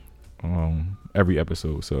every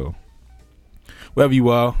episode. So wherever you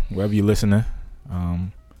are, wherever you're listening,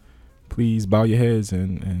 please bow your heads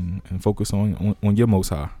and focus on your Most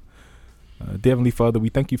High. Dear Heavenly Father, we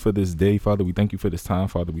thank you for this day, Father. We thank you for this time,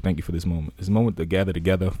 Father. We thank you for this moment to gather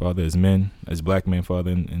together, Father, as men, as black men, Father,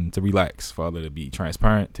 and to relax, Father, to be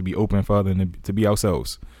transparent, to be open, Father, and to be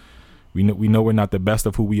ourselves. We know we're not the best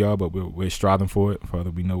of who we are, but we're striving for it, Father.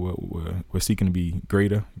 We know we're seeking to be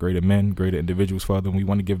greater men, greater individuals, Father, and we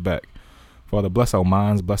want to give back. Father, bless our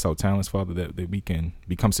minds, bless our talents, Father, that we can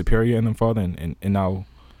become superior in them, Father, and in our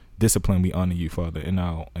discipline, we honor you, Father. In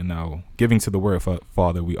our giving to the word,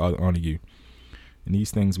 Father, we honor you. And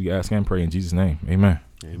these things we ask and pray in Jesus' name. Amen.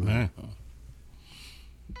 Amen.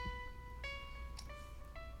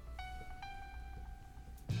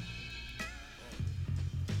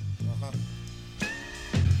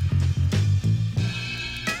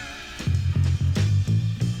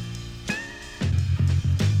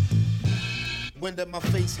 Wind at my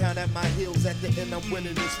face, hand at my heels. At the end, I'm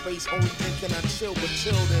winning this race. Only thinking I chill, but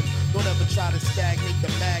children don't ever try to stagnate the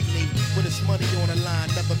magnate. When it's money on the line,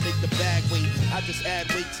 never make the bag wait. I just add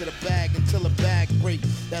weight to the bag until the bag break.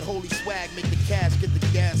 That holy swag make the cash get the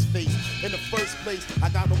gas face. In the first place, I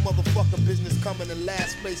got no motherfucking business coming in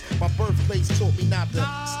last place. My birthplace taught me not to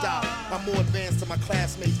stop. I'm more advanced than my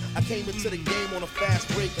classmates. I came into the game on a fast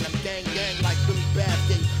break, and I'm gang like Billy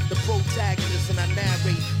Bathgate, the protagonist, and I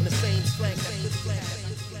narrate in the same slang.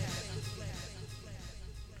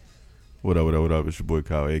 What up? It's your boy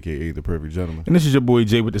Kyle, a.k.a. The Perfect Gentleman. And this is your boy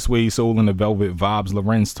Jay with the suede soul and the velvet vibes.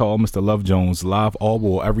 Lorenz Tall, Mr. Love Jones, live, all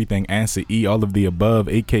war, everything, answer E, all of the above,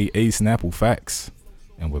 a.k.a. Snapple Facts.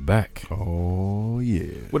 And we're back. Oh,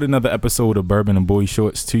 yeah. With another episode of Bourbon and Boy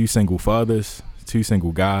Shorts, two single fathers, two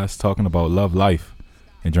single guys talking about love, life,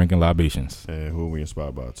 and drinking libations. And who are we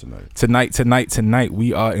inspired by tonight? Tonight,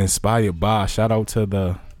 we are inspired by, shout out to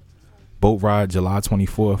the Boat Ride July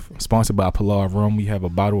 24th, sponsored by Pilar Rum. We have a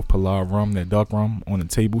bottle of Pilar Rum, that dark rum, on the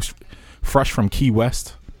table, fresh from Key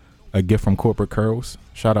West, a gift from Corporate Curls.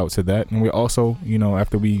 Shout out to that. And we also,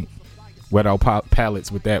 after we wet our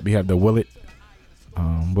palates with that, we have the Willet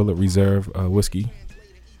Reserve whiskey.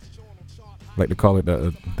 I like to call it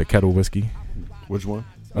the kettle whiskey. Which one?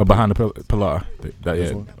 Behind the Pilar.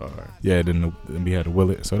 This one? All right. Yeah, then we had the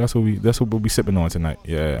Willet. So that's what we'll be sipping on tonight.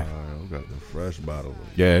 Yeah. All right, we got the fresh bottle.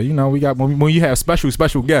 Yeah, we got when you have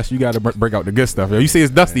special guests, you got to break out the good stuff. You see,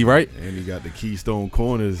 it's dusty, right? And you got the Keystone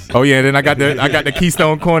Corners. Oh yeah, then I got the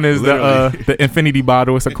Keystone Corners, the Infinity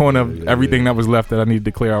bottle. It's a corner of everything that was left that I needed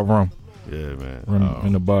to clear out rum. Yeah, man. Rum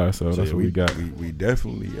in the bar. So that's what we got. We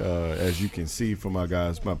definitely, as you can see from my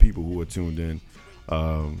people who are tuned in,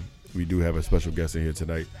 we do have a special guest in here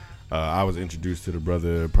tonight. I was introduced to the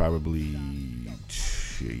brother probably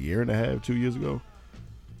a year and a half, 2 years ago.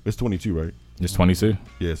 It's 22, right? It's 22.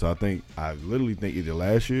 Yeah, so I literally think either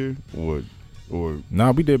last year or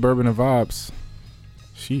Nah, we did Bourbon and Vibes.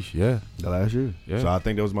 Sheesh, yeah. The last year. Yeah. So I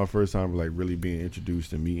think that was my first time like really being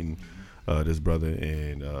introduced and meeting this brother,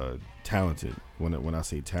 and talented. When I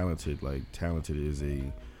say talented, like talented is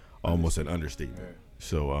almost an understatement.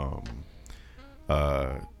 So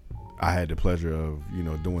I had the pleasure of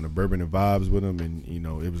doing the Bourbon and Vibes with him, and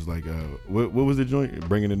it was like what was the joint?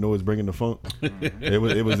 Bringing the noise, bringing the funk. It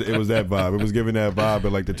was that vibe. It was giving that vibe,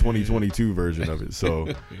 but like the 2022 version of it. So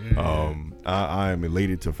I am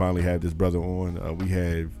elated to finally have this brother on. We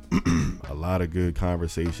had a lot of good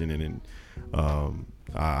conversation, and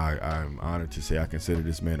I'm honored to say I consider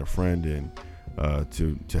this man a friend, and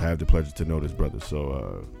to have the pleasure to know this brother.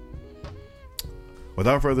 So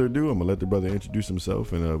without further ado, I'm gonna let the brother introduce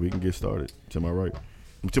himself, and we can get started. To my right,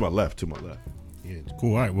 to my left. Yeah,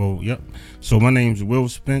 cool. All right. Well, yep. So my name's Will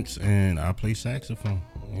Spence, and I play saxophone.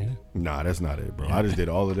 Yeah. Nah, that's not it, bro. I just did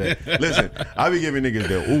all of that. Listen, I be giving niggas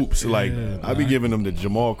the oops, like I be giving them the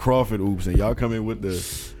Jamal Crawford oops, and y'all come in with the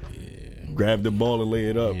grab the ball and lay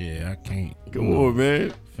it up. Yeah, I can't. Come on,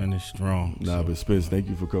 man. Finish strong. Nah, but Spence, thank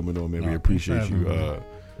you for coming on, man. We appreciate you.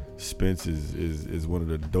 Spence is one of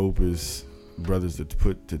the dopest brothers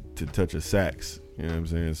to touch a sax. You know what I'm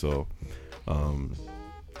saying? So,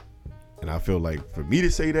 and I feel like for me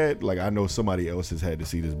to say that, like I know somebody else has had to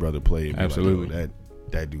see this brother play. And absolutely. Like,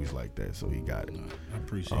 that dude's like that, so he got it. I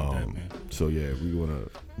appreciate that, man. So yeah,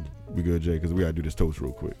 we good, Jay, because we gotta do this toast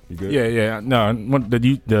real quick. You good? Yeah. No,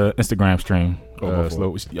 the Instagram stream.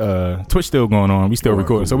 Twitch still going on. We still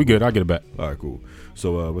recording, so we good. I'll get it back. All right, cool.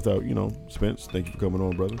 So without Spence, thank you for coming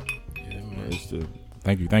on, brother. Yeah, man.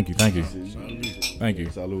 Thank you. Thank you.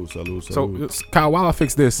 Salud. So, Kyle, while I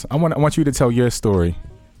fix this, I want you to tell your story,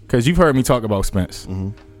 because you've heard me talk about Spence.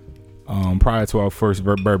 Mm-hmm. Prior to our first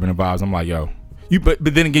Bourbon and Vibes, I'm like, yo, but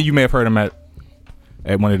then again, you may have heard him at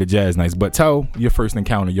at one of the jazz nights. But tell your first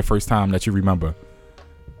encounter, your first time that you remember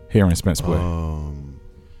hearing Spence play.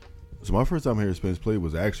 So my first time hearing Spence play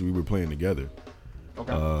was actually we were playing together.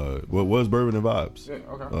 Okay. What was Bourbon and Vibes? Yeah,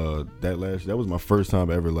 okay. That was my first time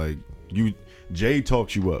ever. Like Jay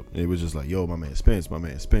talked you up. It was just like, yo, my man Spence,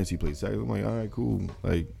 he plays sax. I'm like, all right, cool.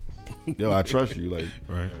 Like, yo, I trust you. Like,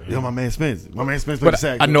 Right. yo, my man Spence plays But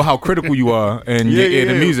sax. I know how critical you are and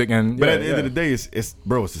the music. And but at the end of the day, it's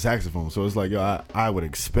the saxophone. So it's like, yo, I would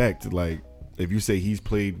expect, like, if you say he's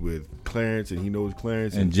played with Clarence and he knows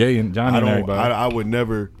Clarence and Jay and Johnny and everybody. I would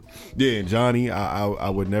never, and Johnny, I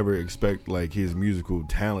would never expect like his musical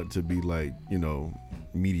talent to be like, you know,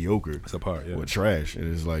 mediocre. It's a part, yeah. Or trash.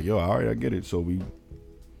 And it's like, yo, all right, I get it. So we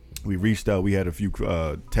reached out. We had a few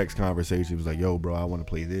text conversations. It was like, yo, bro, I want to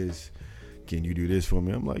play this. Can you do this for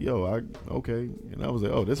me? I'm like, yo, okay. And I was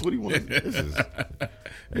like, oh, that's what he wants.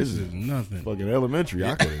 This is nothing. Fucking elementary.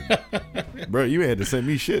 I could, bro. You had to send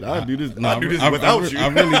me shit. I do this. I do this I without you. I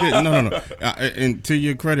really did. No. And to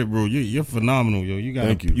your credit, bro, you're phenomenal, yo.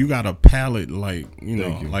 Thank you. You got a palate like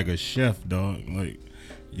Thank you. like a chef, dog. Like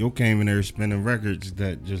you came in there spinning records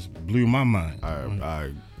that just blew my mind.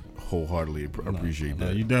 I wholeheartedly appreciate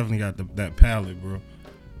that. You definitely got that palate, bro.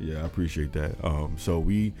 Yeah, I appreciate that. So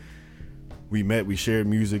we met, we shared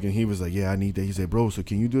music, and he was like, yeah, I need that. He said, bro, so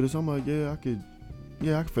can you do this? I'm like, yeah, I could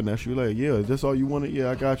finesse you. Like, yeah, that's all you wanted? Yeah,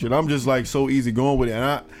 I got you. And I'm just like so easy going with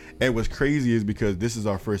it. And what's crazy is because this is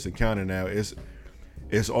our first encounter now, it's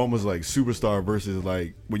almost like superstar versus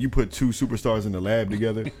like when you put two superstars in the lab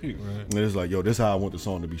together. Right. And it's like, yo, this is how I want the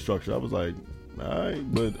song to be structured. I was like, all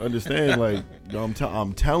right, but understand, like, yo,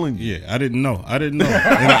 I'm telling you. Yeah, I didn't know. I did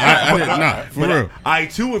not. For real. I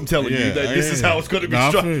too am telling you that this is how it's going to be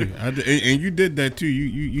structured. And you did that too.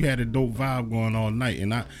 You had a dope vibe going all night,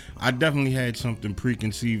 and I definitely had something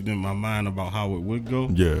preconceived in my mind about how it would go.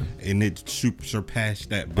 Yeah, and it surpassed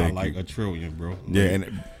that by like a trillion, bro. Yeah,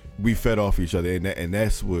 and we fed off each other, and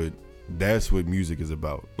that's what music is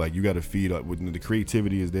about. Like, you got to feed up. When the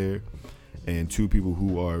creativity is there, and two people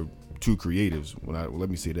who are two creatives. Let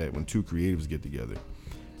me say that when two creatives get together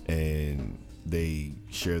and they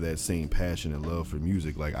share that same passion and love for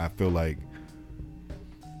music, like, I feel like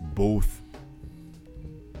both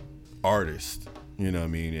artists, you know what I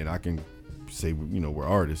mean, and I can say, you know, we're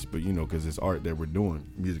artists, but, you know, because it's art that we're doing.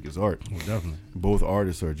 Music is art. Well, definitely. Both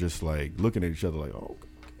artists are just like looking at each other like, oh,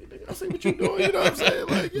 okay, I see what you're doing. You know what I'm saying?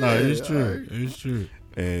 Like, yeah, no, it's true. Right. It's true.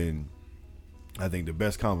 And I think the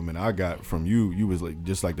best compliment I got from you was like,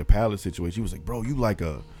 just like the palette situation. You was like, bro, you like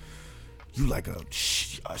a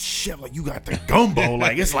chef, like you got the gumbo,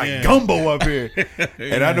 like it's like gumbo up here.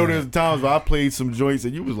 And I know there's times where I played some joints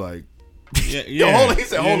and you was like, yo, hold on. He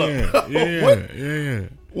said, hold up.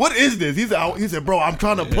 What is this? He said, bro, I'm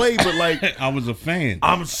trying to play, but like I was a fan.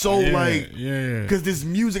 I'm so because this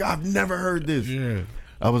music, I've never heard this. Yeah.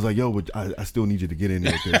 I was like, yo, but I still need you to get in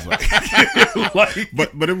there, cause like,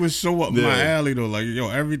 but it was so up my alley though. Like,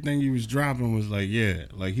 yo, everything he was dropping was like,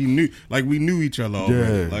 like he knew, like we knew each other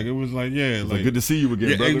already. Like it was like, like good to see you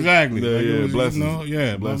again, brother. Exactly. Like, blessings. You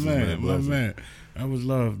know, blessings, my man. That was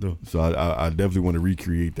love though. So I definitely want to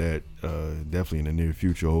recreate that, definitely in the near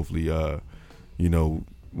future. Hopefully, you know,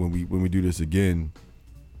 when we do this again,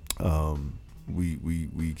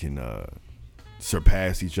 we can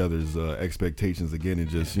surpass each other's expectations again, and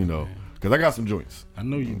just, you know, because I got some joints. I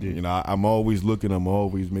know you did. You know, I'm always looking. I'm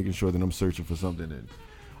always making sure that I'm searching for something. And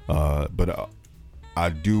but I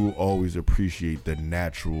do always appreciate the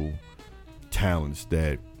natural talents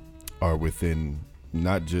that are within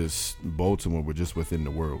not just Baltimore, but just within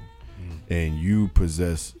the world. And you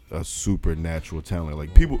possess a supernatural talent. Like,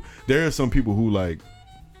 there are some people who like,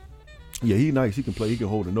 yeah, he nice, he can play, he can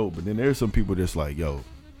hold a note, but then there's some people that's like, yo,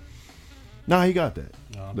 nah, he got that.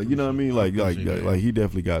 No, like, you know what I mean? Like he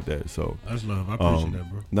definitely got that. So that's love. I appreciate that,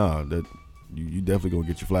 bro. Nah, that you definitely gonna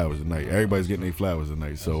get your flowers tonight. Everybody's getting their flowers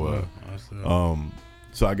tonight. So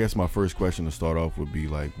so I guess my first question to start off would be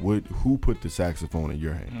like, who put the saxophone in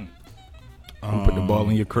your hand? Who put the ball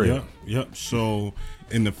in your crib? Yep. So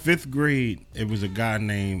in the 5th grade, it was a guy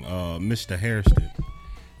named Mr. Hairston,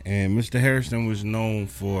 and Mr. Hairston was known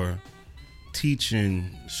for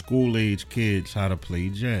teaching school-age kids how to play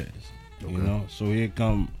jazz. Okay. You know, so he'd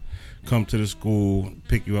come to the school,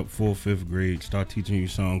 pick you up 4th, 5th grade, start teaching you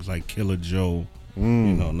songs like Killer Joe, you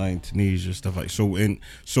know, Night in Tunisia, stuff like so. And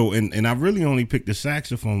I really only picked the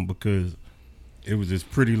saxophone because it was this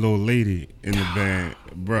pretty little lady in the band,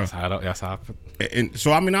 bro. That's how. And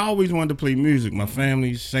so I mean, I always wanted to play music. My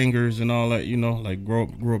family's singers and all that, you know, like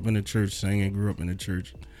grew up in the church singing, grew up in the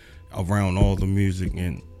church around all the music.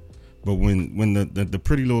 But when the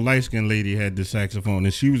pretty little light skinned lady had the saxophone,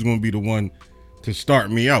 and she was gonna be the one to start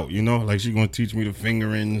me out, you know, like she gonna teach me the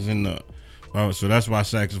fingerings and the. So that's why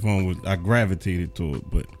saxophone I gravitated to it,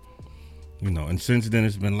 but. You know, and since then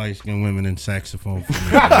it's been light-skinned women and saxophone for me.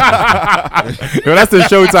 Yo, that's the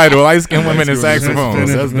show title, Light Skinned Women and Saxophone.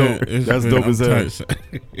 That's dope. That's dope as hell.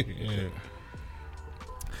 Yeah.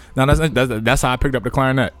 Now that's how I picked up the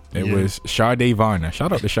clarinet. It Yeah. was Sade Varner.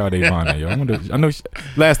 Shout out to Sade Varner, yo. I know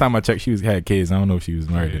last time I checked, she had kids. I don't know if she was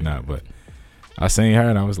married or not, but I seen her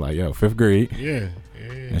and I was like, yo, 5th grade. Yeah.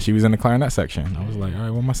 And she was in the clarinet section. I was like, all right,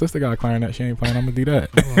 well, my sister got a clarinet. She ain't playing. I'm going to do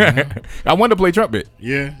that. I wanted to play trumpet.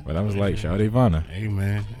 Yeah. But I was like, Sade Varner. Hey,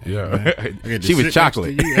 man. Yeah. I get to She was sit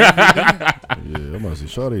chocolate. next to you every day. Yeah, I'm about to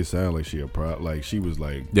say, Sade sound like she a like she was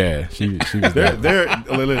like. Yeah, she was They're, there.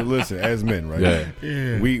 listen, as men, right? Yeah.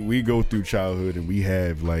 Yeah. We go through childhood and we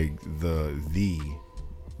have like the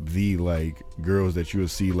like girls that you'll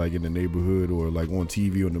see like in the neighborhood or like on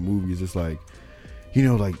TV or in the movies. It's like, you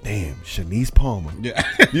know, like damn, Shanice Palmer. Yeah.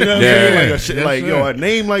 You know what Yeah. I'm saying? Yes, Like yo, a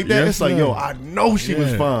name like that. Yes, it's like sir. yo, I know she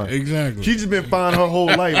was Yeah, fine. exactly. She just been fine her whole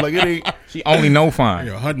life. Like it ain't. She only know fine.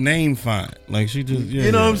 Yeah, her name fine. Like she just. Yeah,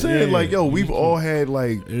 You know what I'm yeah, saying? yeah, Like yo, yeah. we've all had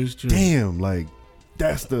like, It's true. damn, like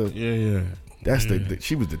that's the Yeah.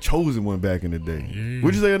 she was the chosen one back in the day. Yeah.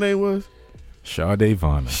 What'd you say her name was? Sade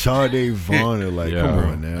Varner. Sade Varner. Like Yeah. come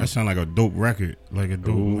on now. That sound like a dope record. Like a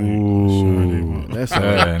dope. Ooh. That's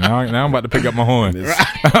Yeah, now I'm about to pick up my horn It's-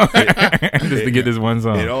 just to get this one It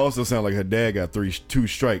song. also sounds like her dad got 2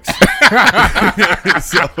 strikes.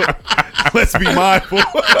 So let's be mindful.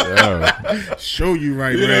 Yeah. Show you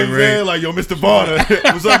right, You know what I'm Ray. saying? Like, yo, Mr. Varner.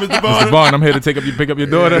 What's up, Mr. Mr. Varner? Vaughn, I'm here to pick up your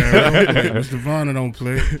daughter. Mr. Varner don't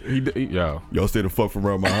play. Yo, Y'all stay the fuck from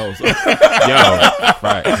around my house.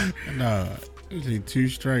 right. Nah. It's like 2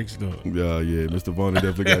 strikes though. Yeah, Mr. Varner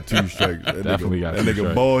definitely got 2 strikes. That Definitely nigga, got that 2 nigga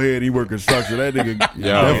strikes. bald head, he work construction. That nigga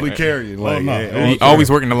definitely carrying. Like, no. yeah, He always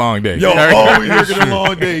working the long day. yo, always working a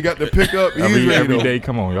long day. He got the pickup. He's ready every to day.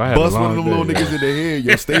 Come on, y'all had a bust one of long them little day, niggas yo. in the head.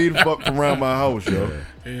 Yo, stay the fuck from around my house, yo.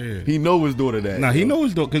 Yeah. He know his daughter that. Nah, he yo.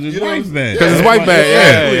 knows though, cause his You know wife's what bad. Cause his wife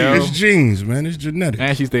bad, yeah, yo. It's genes, man. It's genetics.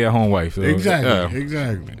 And she stay at home wife. So, Exactly. yeah.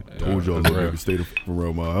 Exactly. Told y'all That's little real. nigga stay the fuck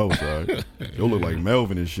around my house, all right? Yo look like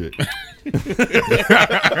Melvin and shit. I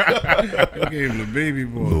gave him the baby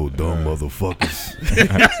boy. Little dumb motherfuckers.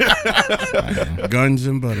 Guns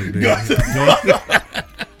and butter, baby.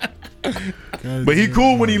 But he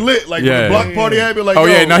cool when he lit. Like Yeah. when the block party happened. Like, Oh,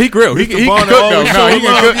 yo, yeah, no, he grill. He Mr. can Varner cook, though. always No, showing he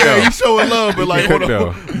can love. cook, Yeah, though. he's showing love. But like cook, on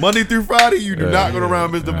though. Monday through Friday, you do Yeah. not go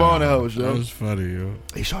around Mr. Varner house, That yo. was funny, yo.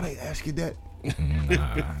 Hey, Sean, they ask you that?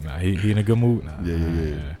 Nah, he in a good mood. Nah,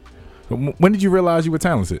 Yeah. But when did you realize you were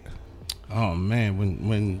talented? Oh man,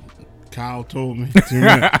 when Kyle told me, to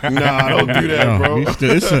Nah, don't do that, bro.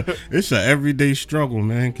 it's a everyday struggle,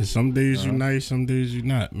 man. Cause some days you nice, some days you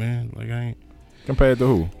not, man. Like I ain't. Compared to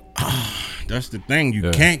who? That's the thing. You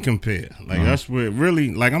Yeah. can't compare. Like that's where it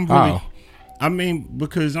really. Like I'm really. How? I mean,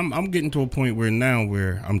 because I'm getting to a point where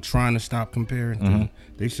I'm trying to stop comparing. 'Cause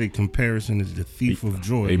They say comparison is the thief of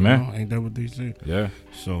joy. Amen. You know? Ain't that what they say? Yeah.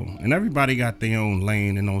 So, and everybody got their own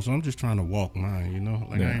lane and all. So I'm just trying to walk mine. You know,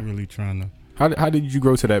 like I Yeah. ain't really trying to. How did you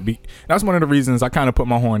grow to that beat? That's one of the reasons I kind of put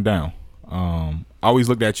my horn down. I always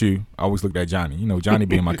looked at you. I always looked at Johnny. You know, Johnny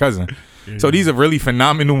being my cousin. So these are really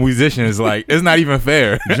phenomenal musicians. Like, it's not even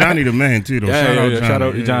fair. Johnny the man too though. Shout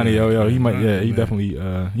out to Johnny. Yo, he might. Johnny Yeah, the he man. definitely.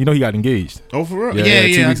 You know, he got engaged. Oh, for real? Yeah,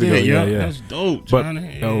 Yeah, 2 I weeks ago. did. Yeah, Yeah, yeah. That's dope, But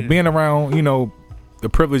Johnny. being around, you know, the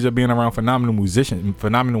privilege of being around phenomenal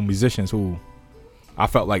musicians who I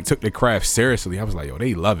felt like took the craft seriously. I was like, yo,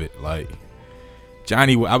 they love it. Like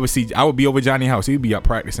Johnny, I would be over Johnny's house. He'd be up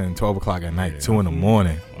practicing 12 o'clock at night, 2 a.m.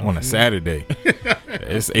 on a Saturday.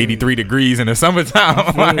 It's 83 degrees in the summertime.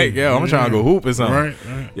 I'm like, yo, I'm trying to go hoop or something.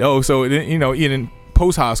 Right. Yo, so then, you know, even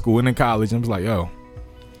post high school and in college, I was like, yo,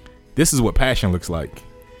 this is what passion looks like.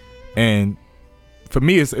 And for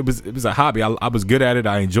me, it was a hobby. I was good at it.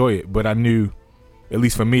 I enjoy it, but I knew, at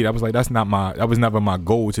least for me, that was never my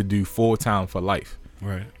goal to do full time for life.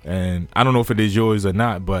 Right. And I don't know if it is yours or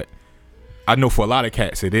not, but I know for a lot of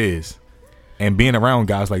cats it is. And being around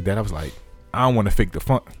guys like that, I was like, I don't want to fake the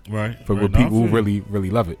funk Right. for right. with No, I people who feel you. really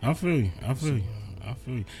love it. I feel you.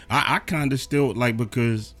 I kind of still like,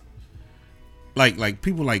 because like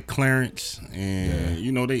people like Clarence and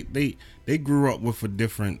you know they grew up with a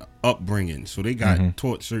different upbringing, so they got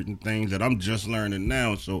taught certain things that I'm just learning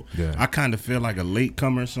now. So Yeah. I kind of feel like a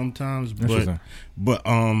latecomer sometimes, Interesting.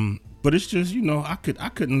 but it's just, you know, I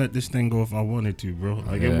couldn't let this thing go if I wanted to, bro.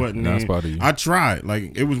 Like Yeah, it wasn't. that's even- part of you. I tried.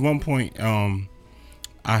 Like it was one point.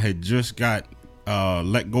 I had just got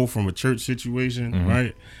let go from a church situation,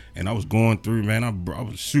 right? and I was going through, man. I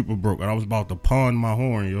was super broke, and I was about to pawn my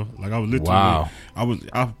horn, yo. Like I was literally, Wow.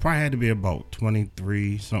 I probably had to be about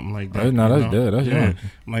 23, something like that. No, you that's know? good. That's young.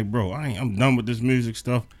 I'm like, bro, I'm done with this music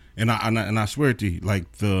stuff, and I swear to you,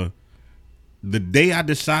 like the day I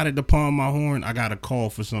decided to pawn my horn, I got a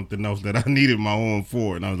call for something else that I needed my horn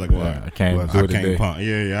for, and I was like, well, I can't Well, do I it today. can't pawn.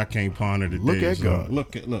 Yeah, I can't pawn it today. Look at so, God.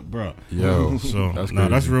 Look, bro. Yo, So that's no,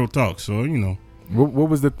 that's crazy. real talk. So you know, What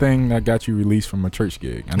was the thing that got you released from a church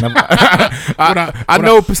gig? I never. I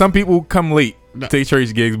know some people come late to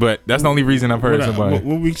church gigs, but that's the only reason I've heard somebody.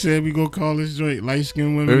 what we said we gonna call this joint light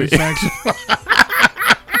skinned women in sax.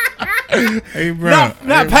 Hey, bro.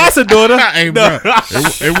 Not pastor daughter. Hey, bro.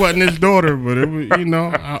 It wasn't his daughter, but it was, you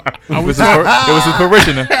know, It was his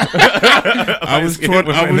parishioner. I was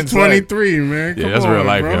 23, man. Yeah, Come that's on, real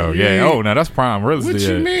life, bro. yo. Yeah. Oh, now that's prime real What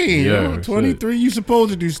estate. you mean? Yeah, Yo? 23, you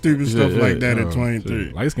supposed to do stupid stuff like that at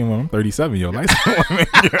 23. Light skin woman, I'm 37, yo. Light skin woman,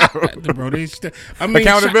 yo. Bro, I mean,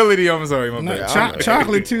 Accountability, I'm sorry. My bad.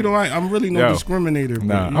 chocolate too, though. I'm really no Yo. discriminator. But,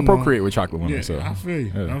 Nah, you I know, procreate with chocolate women, Yeah, so. I feel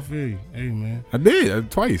you. Yeah. I feel you. Hey, man. I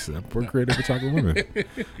did twice. I procreated with chocolate women.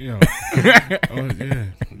 Yo. Oh, yeah.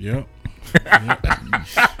 Yep.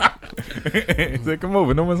 He said, come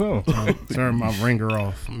over, no one's home. Turn my ringer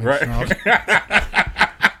off. Make Right. sure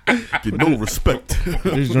Get no respect.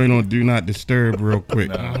 this joint on do not disturb real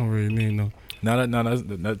quick. I don't really need no.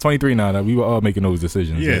 That's 23 now. That we were all making those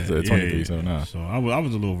decisions. Yeah, at 23, so nah. So I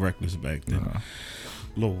was a little reckless back then. A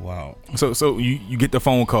little wild. So you get the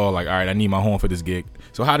phone call like, all right, I need my horn for this gig.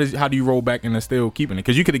 So how do you roll back into still keeping it?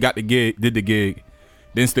 Because you could have got the gig, did the gig,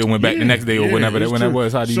 then still went back the next day or whenever it's when that true.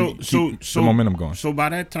 was. How do you keep the momentum going? So by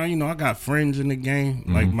that time, you know, I got friends in the game,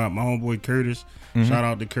 like my homeboy Curtis. Shout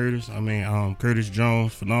out to Curtis. I mean, Curtis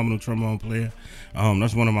Jones, phenomenal trombone player.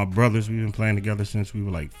 That's one of my brothers. We've been playing together since we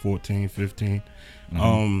were like 14, 15.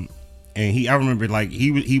 And I remember like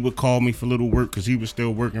he would call me for little work because he was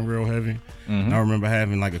still working real heavy. And I remember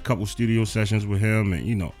having like a couple studio sessions with him, and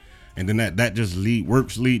you know, and then that just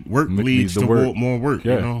work leads to work. more work.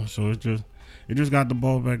 Yeah. You know, so it just got the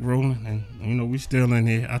ball back rolling, and you know we still in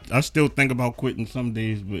here. I still think about quitting some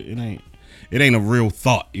days, but it ain't a real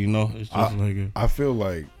thought. You know, it's just I feel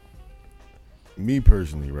like, me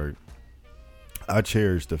personally, right? I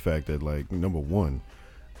cherish the fact that, like, number one,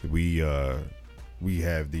 we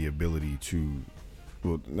have the ability to,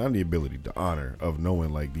 well, not the ability, the honor of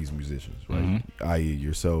knowing like these musicians, right? I.e.,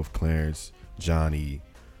 yourself, Clarence, Johnny,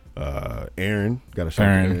 Aaron. Got a shout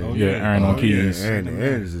out to Aaron, Aaron. Aaron on keys. Aaron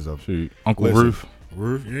is just up. Shoot. Uncle Listen. Roof.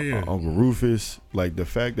 Roof, yeah. Uncle Rufus, like the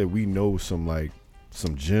fact that we know some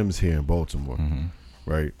gems here in Baltimore,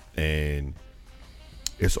 right? And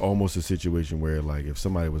it's almost a situation where like if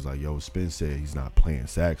somebody was like, "Yo, Spin said he's not playing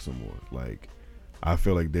sax no more," like I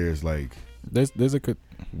feel like there's like There's a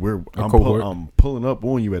cohort. I'm pulling up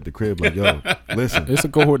on you at the crib like, "Yo, listen." It's a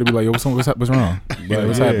cohort to be like, yo, what's wrong? Like, what's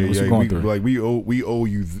happening? What you going through? Like we owe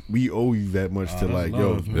you that much to like,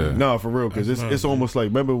 love, yo, man. no, for real, because That's it's love, almost like,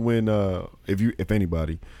 remember when if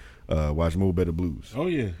anybody watched Mo Better Blues, Oh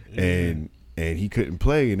yeah. and he couldn't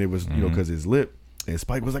play, and it was you know because his lip, and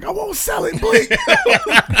Spike was like, "I won't sell it, Blake.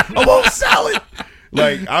 I won't sell it."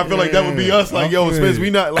 Like I feel like that would be us. Like, I yo, feel Spence, you. we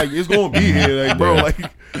not like it's gonna be here, like, bro. Yeah. Like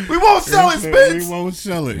we won't sell it, Spence. We won't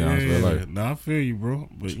sell it. Yeah, Yeah, it's real life. Nah, I feel you, bro.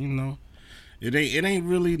 But you know, it ain't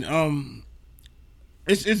really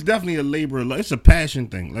It's definitely a labor of love. It's a passion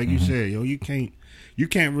thing, like you said, yo. You can't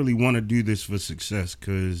really want to do this for success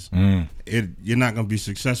because you're not gonna be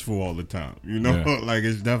successful all the time. You know, Yeah. like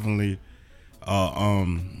it's definitely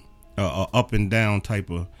a up and down type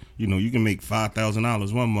of. You know, you can make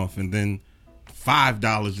 $5,000 one month and then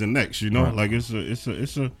 $5 the next. You know, Right. like it's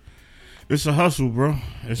a hustle, bro.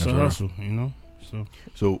 It's That's a right. hustle. You know,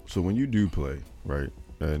 So when you do play, right?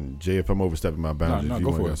 And Jay, if I'm overstepping my boundaries, No, if you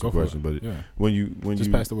go want for to it. ask Go a for question, it. but Yeah. when you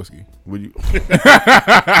Just pass the whiskey. when you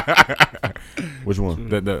which one?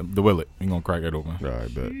 The Willet. We gonna crack it open. All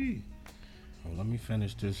right, bet. well, let me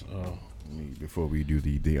finish this. Before we do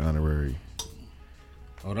the honorary.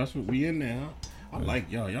 Oh, that's what we in there. Huh? I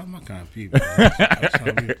like y'all. Y'all my kind of people. That's how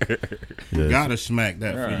we Yes. gotta smack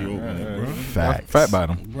that for you open it, bro. Facts. Fat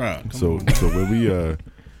bottom. Right. come So on. when we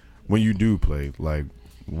when you do play, like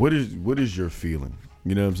what is your feeling?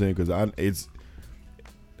 You know what I'm saying? Because it's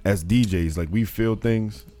as DJs, like we feel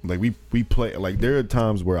things, like we play. Like there are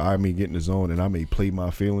times where I may get in the zone and I may play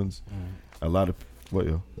my feelings. A lot of what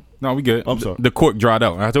yo. No, we good. I'm sorry. The cork dried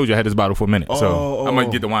out. I told you I had this bottle for a minute, so Oh, I might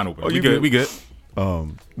oh. get the wine open. Oh, we you good. good. We good.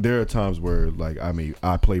 There are times where like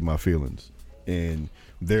I play my feelings, and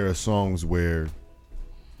there are songs where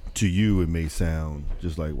to you it may sound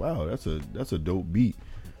just like, wow, that's a dope beat,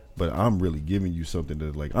 but I'm really giving you something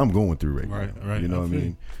that like I'm going through right now. Right. You know what I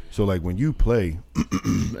mean? So like when you play,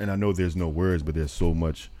 and I know there's no words, but there's so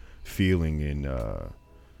much feeling and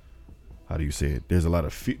how do you say it? There's a lot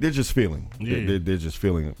of there's just feeling. Yeah. There's just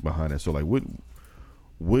feeling behind it. So like what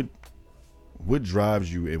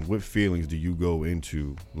drives you and what feelings do you go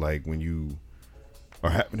into like when you are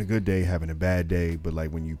having a good day, having a bad day, but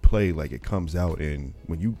like when you play, like it comes out, and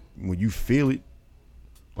when you feel it,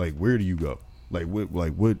 like where do you go? Like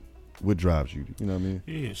what drives you? You know what I mean?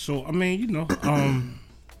 Yeah. So I mean, you know,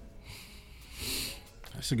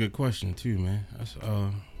 that's a good question too, man. That's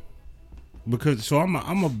because so I'm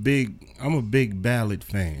a big ballad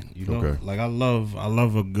fan. You know, Okay. like I love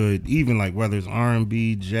a good, even like whether it's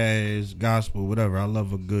R&B, jazz, gospel, whatever. I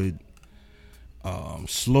love a good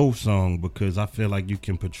slow song because I feel like you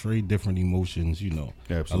can portray different emotions, you know,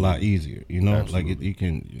 Absolutely. a lot easier, you know. Absolutely. Like you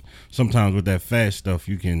can sometimes with that fast stuff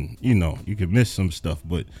you can miss some stuff,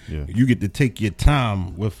 but Yeah. you get to take your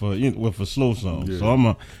time with a slow song. Yeah.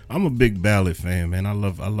 So I'm a big ballad fan, man. I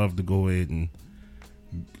love to go ahead and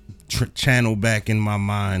channel back in my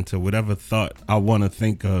mind to whatever thought I want to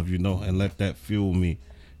think of, you know, and let that fuel me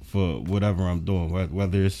for whatever I'm doing,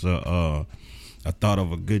 whether it's a thought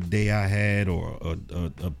of a good day I had, or a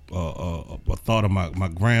thought of my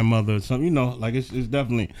grandmother, or something, you know, like it's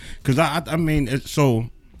definitely, because I mean, so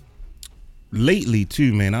lately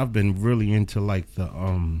too, man, I've been really into like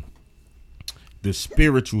the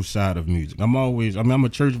spiritual side of music. I'm a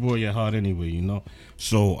church boy at heart anyway, you know,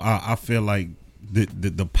 so I feel like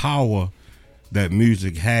the power that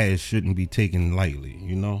music has shouldn't be taken lightly,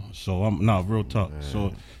 you know. So I'm not real talk.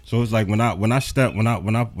 Man. So it's like when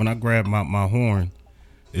I grab my horn,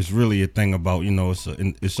 it's really a thing about, you know,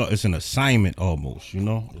 it's an assignment almost, you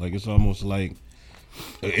know, like it's almost like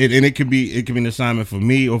it could be an assignment for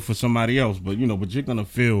me or for somebody else, but you know, but you're gonna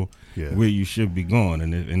feel where you should be going,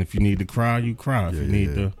 and if you need to cry, you cry. If you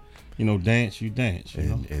need to, you know, dance, you dance. You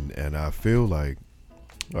know? And I feel like,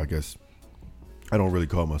 I guess, I don't really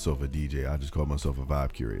call myself a DJ. I just call myself a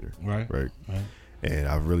vibe curator. Right. And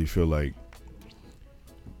I really feel like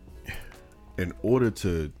in order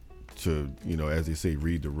to you know, as they say,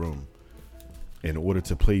 read the room, in order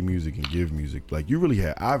to play music and give music, like you really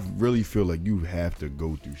have, I really feel like you have to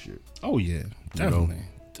go through shit. Oh yeah, definitely.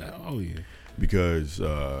 You know? Oh yeah. Because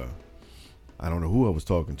I don't know who I was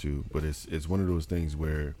talking to, but it's one of those things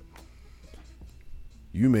where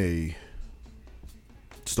you may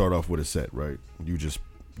start off with a set, right?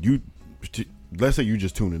 Let's say you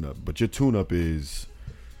just tuning up, but your tune up is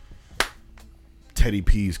Teddy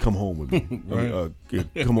P's "Come Home with Me," Right.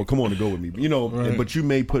 come on to go with me, you know. Right. But you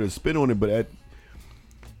may put a spin on it, but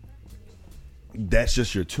that's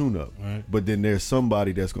just your tune up. Right. But then there's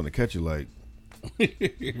somebody that's gonna catch you, like,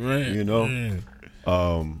 Right. you know.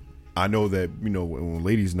 Yeah. I know that, you know, on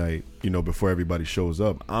ladies' night, you know, before everybody shows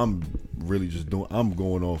up, I'm really just I'm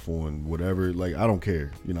going off on whatever. Like, I don't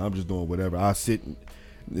care. You know, I'm just doing whatever. I sit,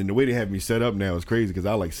 and the way they have me set up now is crazy because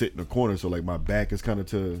I like sit in the corner, so like my back is kind of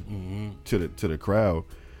to the crowd.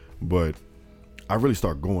 But I really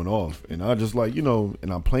start going off, and I just like, you know, and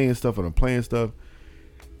I'm playing stuff,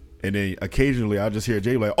 and then occasionally I just hear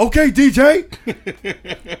Jay like, "Okay, DJ,"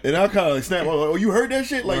 and I'll kind of like snap. Oh, you heard that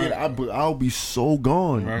shit? Like, Right. I'll be so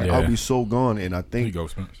gone. Right. I'll Yeah. be so gone. And I There you think go,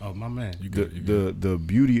 Spence. Oh my man. You good? You good. the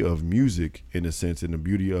beauty of music, in a sense, and the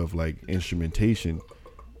beauty of like instrumentation.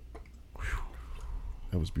 Whew,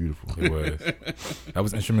 that was beautiful. It was. That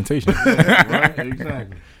was instrumentation. Right.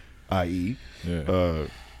 Exactly. I.e., Yeah.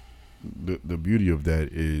 the beauty of that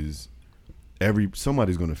is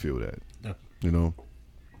somebody's gonna feel that. Yeah. You know.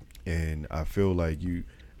 And I feel like you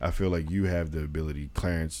have the ability,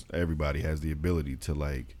 Clarence, everybody has the ability to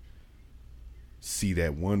like see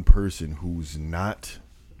that one person who's not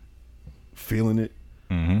feeling it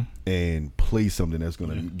and play something that's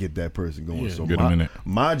going to get that person going. Yeah. So Get 'em in it.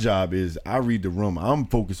 my job is I read the room. I'm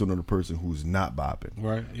focusing on the person who's not bopping.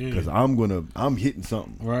 Right. Yeah. Because I'm hitting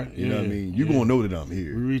something. Right. You know what I Yeah. mean? You're Yeah. going to know that I'm We're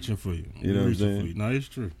here. reaching for you. You know what I'm saying? No, it's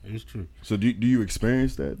true. It's true. So do you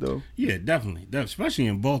experience that though? Yeah, definitely. Especially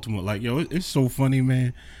in Baltimore. Like, yo, it's so funny,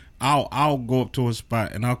 man. I'll go up to a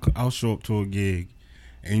spot and I'll show up to a gig,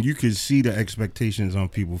 and you can see the expectations on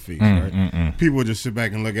people's face, right? People just sit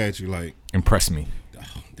back and look at you like, Impress me.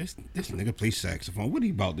 oh, this nigga plays saxophone. What he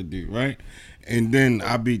about to do, right? And then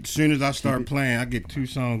as soon as I start playing, I get 2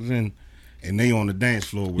 songs in, and they on the dance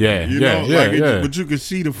floor with Yeah, me. You yeah, know, yeah, like yeah. but you can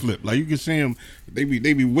see the flip. Like you can see them. They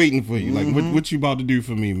be waiting for you. Like what you about to do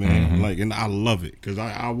for me, man? Like, and I love it because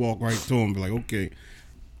I walk right to them, and be like, okay.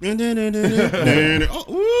 Oh,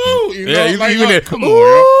 ooh, you know, Yeah, you like, even there. come on,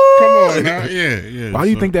 yo. Come on, now. Yeah. Why do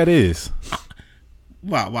you think that is?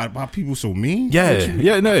 Why people so mean? Yeah,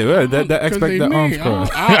 that expect the arms cross.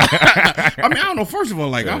 I mean, I don't know. First of all,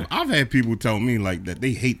 like I've had people tell me like that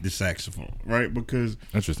they hate the saxophone, right? Because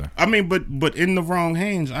Interesting. I mean, but in the wrong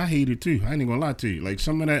hands, I hate it too. I ain't gonna lie to you. Like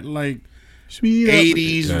some of that like Speed up.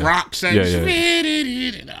 80s rock sax.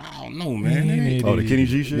 Yeah. I don't know, man. Oh, the Kenny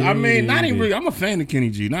G shit. I mean, not even really. I'm a fan of Kenny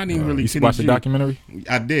G. Not even really. You Kenny watched G. the documentary?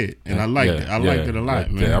 I did, and I liked it. I liked it a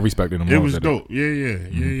lot, man. Yeah, I respected him. It more was than dope.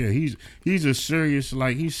 Yeah. He's a serious,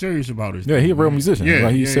 like he's serious about his. Yeah, thing, he a real man. musician. Yeah,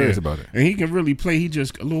 Like, he's serious about it. and he can really play. He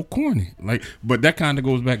just a little corny, like. But that kind of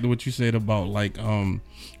goes back to what you said about like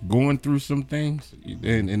going through some things,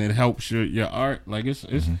 and it helps your art. Like it's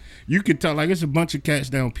you could tell like it's a bunch of cats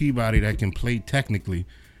down Peabody that can play technically.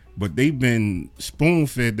 But they've been spoon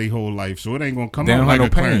fed their whole life, so it ain't gonna come They out don't like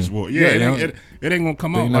have a no pain. Clarence Ward. Yeah, it ain't gonna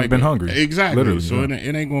come They out never like been that. hungry. Exactly. Literally, So yeah.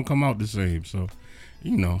 it ain't gonna come out the same. So,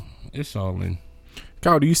 it's all in.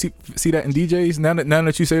 Kyle, do you see that in DJs? Now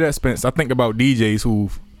that you say that, Spence, I think about DJs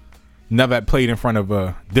who've never had played in front of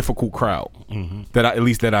a difficult crowd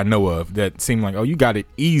that I know of, that seem like, oh, you got it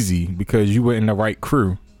easy because you were in the right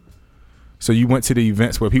crew. So you went to the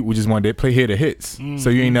events where people just wanted to play hit the hits. So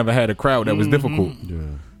you ain't never had a crowd that was difficult. Yeah.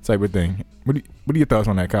 Type of thing. What are your thoughts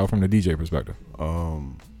on that, Kyle, from the DJ perspective?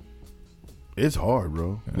 It's hard,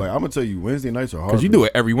 bro. Like I'm gonna tell you, Wednesday nights are hard. Because you do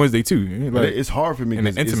it every Wednesday too. But Like, it's hard for me in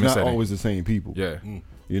an because it's intimate not setting. always the same people. yeah,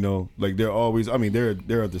 You know, like they're always. I mean, they're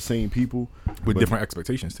the same people with but- different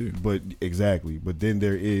expectations too. But exactly. But then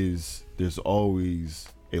there's always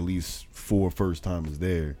at least 4 first timers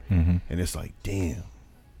there, and it's like, damn.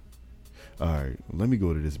 All right, let me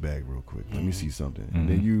go to this bag real quick. Let me see something, and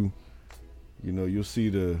then you'll see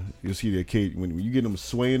the occasion when you get them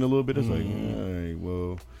swaying a little bit. It's like,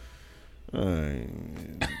 all right,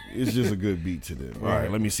 it's just a good beat to them. All right,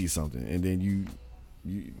 let me see something, and then you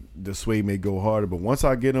the sway may go harder, but once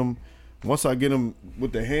I get them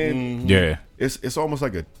with the hand, Yeah, it's almost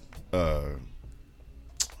like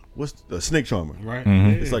what's a snake charmer, Right.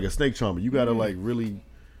 It's like a snake charmer. You gotta like really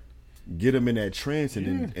get them in that trance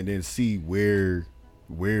and then see where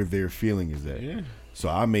their feeling is at. Yeah. So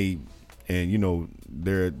I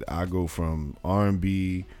go from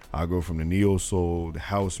R&B, I go from the neo soul, the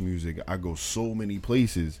house music. I go so many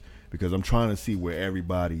places because I'm trying to see where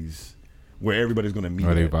everybody's gonna meet.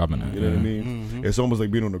 Where they at. vibing at, You know what I yeah. mean? It's almost like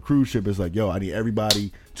being on a cruise ship. It's like, yo, I need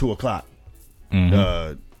everybody 2:00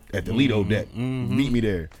 at the Lido deck. Meet me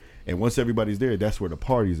there. And once everybody's there, that's where the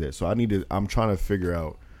party's at. So I'm trying to figure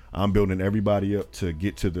out. I'm building everybody up to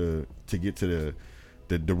get to the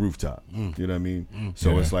rooftop. You know what I mean?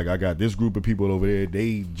 So it's like I got this group of people over there.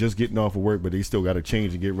 They just getting off of work, but they still got to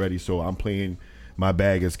change and get ready. So I'm playing my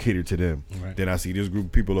bag as catered to them. Right. Then I see this group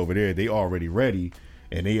of people over there. They already ready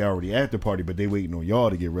and they already at the party, but they waiting on y'all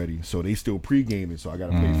to get ready. So they still pre-gaming. So I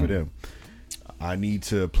got to play for them. I need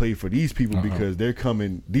to play for these people because they're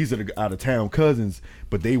coming. These are the out of town cousins,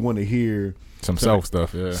 but they want to hear some self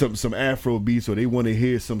stuff. Yeah, some Afro beats, or they want to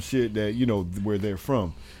hear some shit that where they're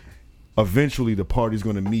from. Eventually, the party's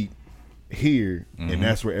going to meet here, and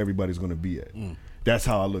that's where everybody's going to be at. That's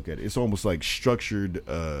how I look at it. It's almost like structured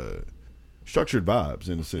vibes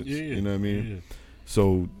in a sense. You know what I mean? Yeah.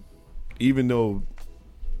 So even though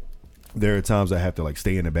there are times I have to like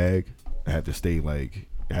stay in the bag, I have to stay like.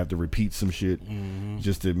 I have to repeat some shit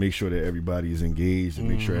just to make sure that everybody is engaged and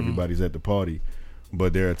make sure everybody's at the party.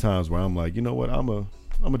 But there are times where I'm like, you know what, I'm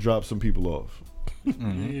gonna drop some people off.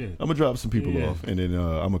 I'm gonna drop some people off, and then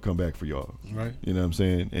I'm gonna come back for y'all. Right. You know what I'm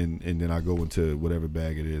saying? And then I go into whatever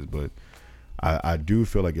bag it is. But I do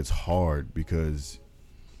feel like it's hard because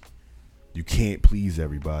you can't please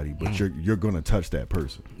everybody, but you're gonna touch that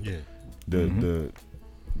person. Yeah.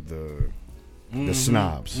 The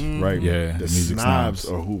snobs, right? Yeah, the music snobs snobs.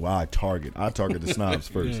 are who I target. I target the snobs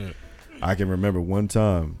first. I can remember one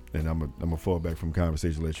time, and I'm a fall back from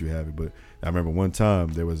conversation, let you have it. But I remember one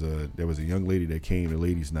time there was a young lady that came to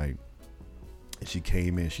ladies' night, and she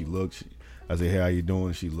came in. She looked. I said, "Hey, how you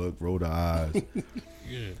doing?" She looked, rolled her eyes,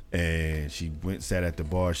 and she went sat at the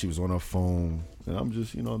bar. She was on her phone, and I'm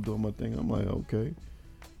just I'm doing my thing. I'm like, okay.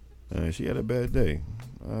 And she had a bad day.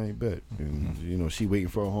 I ain't bet. And she waiting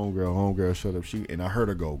for her homegirl. Homegirl shut up. And I heard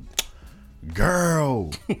her go,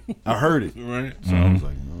 "Girl," I heard it. Right. So I was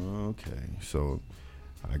like, oh, okay. So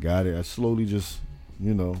I got it. I slowly just,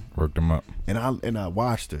 worked them up. And I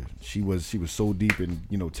watched her. She was so deep in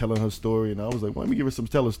telling her story, and I was like, well, let me give her some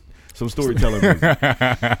storytelling music.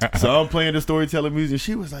 So I'm playing the storytelling music. And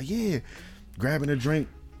she was like, yeah, grabbing a drink.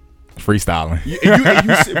 Freestyling.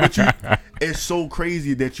 It's so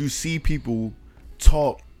crazy that you see people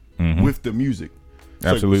talk with the music.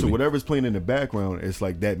 Absolutely. So whatever's playing in the background, it's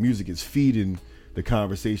like that music is feeding the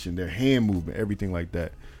conversation, their hand movement, everything like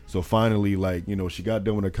that. So finally, like, you know, she got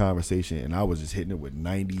done with her conversation, and I was just hitting it with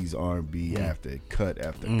 90s R&B after cut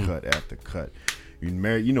after cut after cut.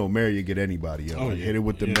 Mary, you get anybody else. I hit it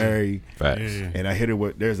with the Mary, and I hit it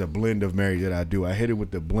with. There's a blend of Mary that I do. I hit it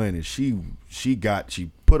with the blend, and she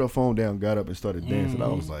put her phone down, got up, and started dancing. I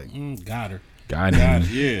was like, got her. Got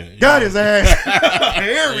him. Got his ass.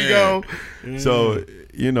 Here we go. Yeah. So,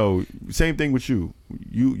 you know, same thing with you.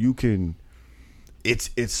 You can.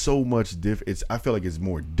 It's so much different. I feel like it's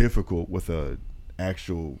more difficult with a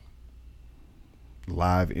actual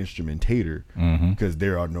live instrumentator because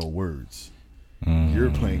there are no words. You're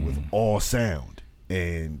playing with all sound,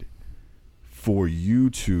 and for you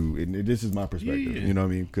to, and this is my perspective, you know what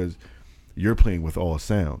I mean? Because you're playing with all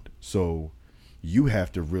sound, so you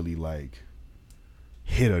have to really like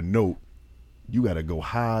hit a note. You got to go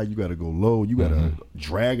high, you got to go low, you got to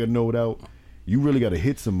drag a note out. You really got to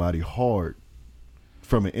hit somebody hard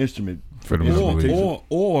from an instrument.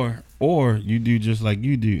 Or you do just like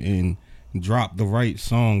you do and drop the right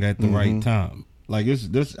song at the right time. Like it's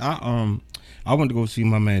this. I went to go see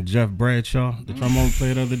my man Jeff Bradshaw, the trombone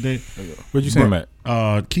player, the other day. Where'd you see him at?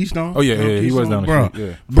 Keystone. Oh yeah, Keystone, he was down the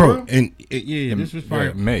street. Bro, and this was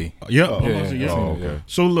probably May. Yeah.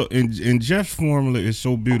 So look, and Jeff's formula is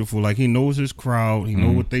so beautiful. Like he knows his crowd, he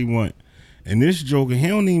knows what they want, and this joker, he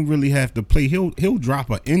don't even really have to play. He'll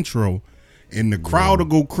drop an intro, and the crowd will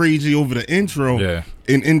go crazy over the intro,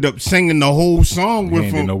 and end up singing the whole song with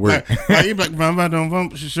him. No work. Like he like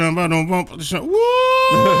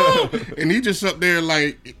woo, and he just up there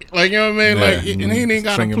like you know what I mean, like, and he ain't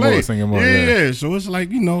got to play. Singing more, So it's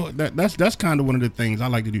like, you know, that's kind of one of the things I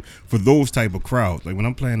like to do for those type of crowds. Like when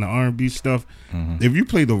I'm playing the R&B stuff, if you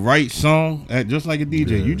play the right song just like a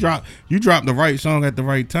DJ, you drop the right song at the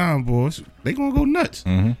right time, boys, they gonna go nuts.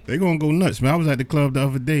 They gonna go nuts, man. I was at the club the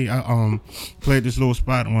other day. I played this little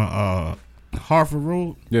spot on Harford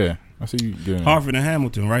Road. Yeah, I see you doing Harford and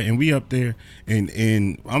Hamilton, right? And we up there, and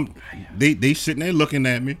they sitting there looking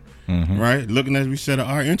at me, right? Looking at me. Said,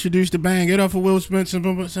 "All right, introduce the band. Get up for Will Spencer."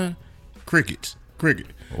 Blah, blah, blah. Cricket,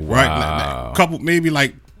 right? Like, couple maybe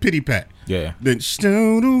like pity pat. Yeah. Then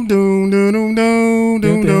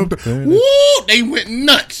woo! They went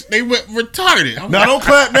nuts. They went retarded. Now don't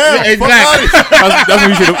clap now. Yeah, exactly. That's what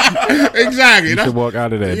you should. Exactly. You should walk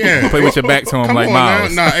out of there. Yeah. Play with your back to him. Come like on,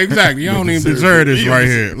 Miles. Nah, exactly. You don't even deserve this right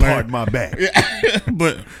here. Pardon my back.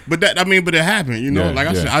 but it happened. You know,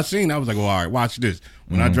 Yeah, I seen. I was like, well, all right, watch this.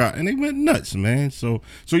 When I dropped, and they went nuts, man. So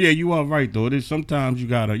yeah, you are right though. It is sometimes you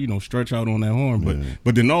gotta, you know, stretch out on that horn,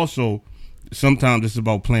 but then also sometimes it's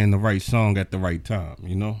about playing the right song at the right time.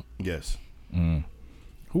 You know. Yes.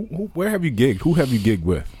 Where have you gigged? Who have you gigged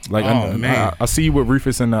with? Like, man. I see you with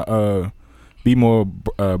Rufus and the Be More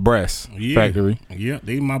Brass Factory. Yeah,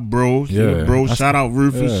 they my bros. Yeah, bros. Shout out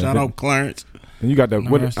Rufus. Shout out Clarence. And you got the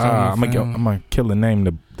I'm gonna kill the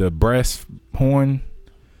name, the Brass Horn.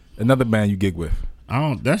 Another band you gig with.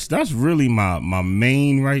 That's really my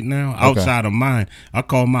main right now. Outside of mine, I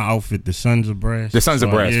call my outfit the Sons of Brass. The Sons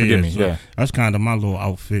of Brass. Forgive me. Yeah, that's kind of my little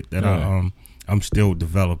outfit that I'm still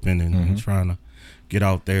developing and trying to get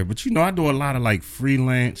out there. But you know, I do a lot of like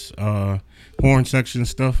freelance horn section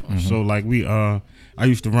stuff. So like I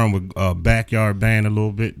used to run with Backyard Band a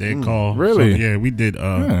little bit. They call really. So, yeah, we did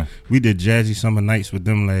Jazzy Summer Nights with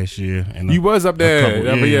them last year. And you was up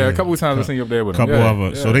there, a couple of times I seen you up there with them. Couple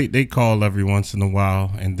of us. So they call every once in a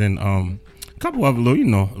while, and then a couple of little, you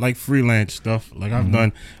know, like freelance stuff. Like I've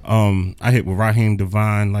done. I hit with Raheem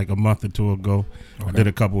Devine like a month or two ago. I did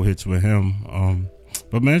a couple hits with him.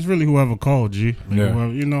 But man, it's really whoever called, G. Whoever,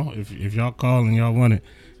 you know, if y'all call and y'all want it.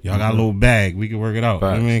 Y'all got a little bag. We can work it out.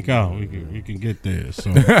 I mean, we can get there. So,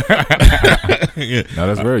 yeah. No,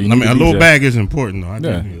 that's very. I mean, a little bag is important,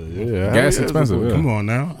 though. Gas expensive. Come on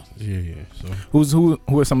now. Yeah. So,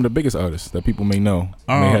 who are some of the biggest artists that people may know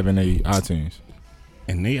may have in their iTunes?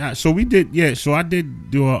 And so we did. Yeah. So I did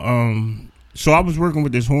do a. So I was working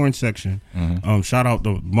with this horn section. Shout out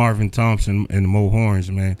to Marvin Thompson and the Mo Horns,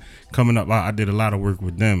 man. Coming up, I did a lot of work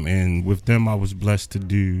with them, and with them, I was blessed to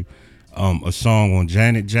do. A song on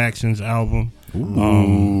Janet Jackson's album. Hold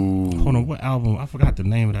on, what album? I forgot the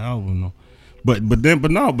name of the album though. But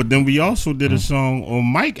then we also did a song on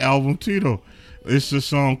Mike's album too though. It's a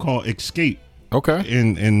song called Escape. Okay.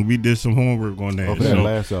 And we did some homework on that. Okay, that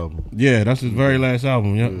last album. Yeah, that's his very last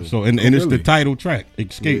album. Yeah. So and it's the title track,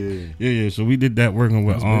 Escape. Yeah. So we did that working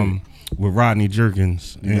with Rodney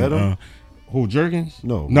Jerkins. And, who, Jerkins?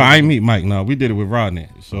 No, I ain't meet Mike. No, we did it with Rodney.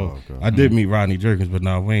 So I did meet Rodney Jerkins, but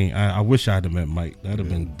no, we ain't. I wish I'd have met Mike. That'd have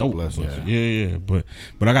been dope. Yeah. But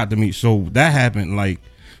I got to meet. So that happened. Like,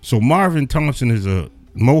 so Marvin Thompson is a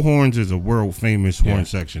Mo Horns is a world famous horn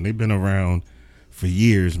section. They've been around for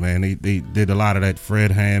years, man. They did a lot of that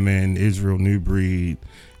Fred Hammond, Israel New Breed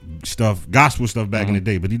stuff, gospel stuff back in the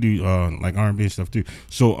day, but he do like R&B and stuff too.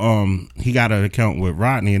 So he got an account with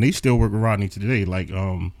Rodney, and they still work with Rodney today. Like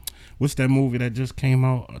what's that movie that just came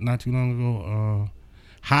out not too long ago?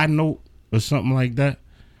 High Note or something like that.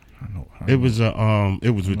 It was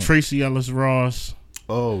with Tracy Ellis Ross.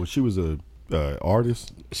 Oh, she was a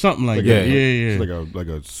artist, something like that. Yeah. Like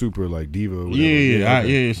a super like diva. Or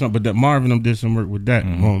whatever. Something. But that Marvin them did some work with that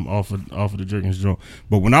off of the Jerkins joint.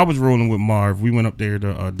 But when I was rolling with Marv, we went up there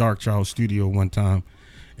to Dark Child Studio one time,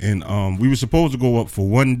 and we were supposed to go up for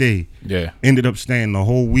one day. Yeah. Ended up staying the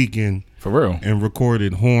whole weekend For real. and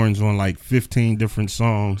recorded horns on like 15 different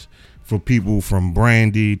songs for people from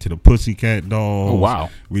Brandy to the Pussycat Dolls. Oh, wow.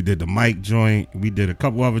 We did the Mike joint. We did a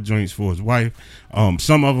couple other joints for his wife.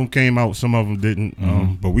 Some of them came out, some of them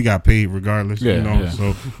didn't. But we got paid regardless.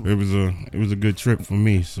 So it was a good trip for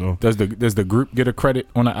me. So does the group get a credit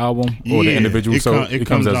on the album or the individual? It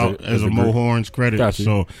comes out as a Mo Horns credit. Gotcha.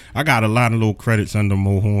 So I got a lot of little credits under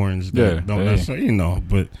Mo Horns that don't necessarily,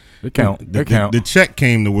 but They count. The check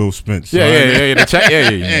came to Will Spence. Yeah. The check.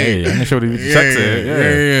 Yeah. I'm not sure what the check said.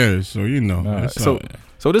 Yeah. So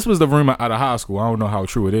So this was the rumor out of high school. I don't know how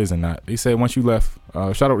true it is or not. They said once you left,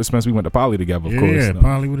 shout out to Spence. We went to Poly together, of course. Yeah,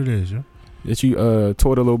 Poly, what it is, yeah. That you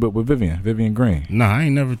toured a little bit with Vivian Green. Nah, I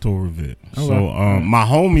ain't never toured with Viv. Oh, So wow. my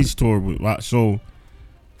homies toured with. So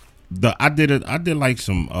I did like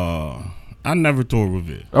some. I never toured with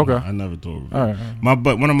Viv. Okay. I never toured with Viv. All right.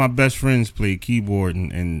 But one of my best friends played keyboard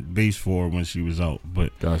and bass for her when she was out.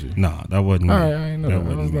 But Gotcha. nah, that wasn't me. All right, I didn't know that.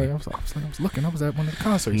 I wasn't me. was looking. I was at one of the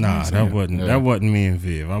concerts. Nah, that wasn't me and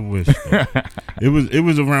Viv. I wish though. it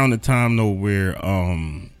was around the time though where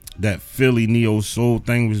that Philly neo soul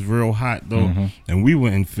thing was real hot though, and we were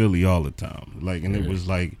in Philly all the time. Like, and it was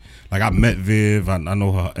like I met Viv. I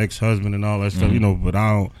know her ex-husband and all that stuff, but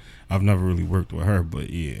I've never really worked with her. But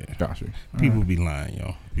yeah, Gotcha. people be lying,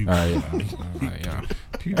 yo. People All be right, lying. yeah.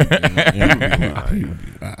 People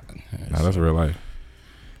be lying. Nah, that's real life.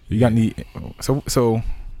 You got any? So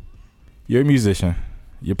you're a musician.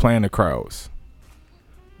 You're playing the crowds.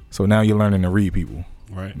 So now you're learning to read people.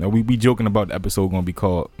 Right. Now we joking about the episode going to be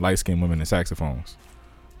called Light Skinned Women and Saxophones.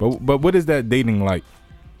 But what is that dating like?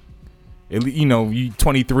 You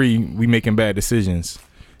 23, we making bad decisions.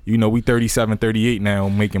 We 37, 38 now,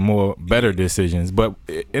 making more better decisions. But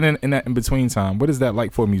in that in between time, what is that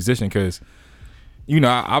like for a musician? Because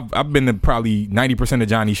I've been to probably 90% of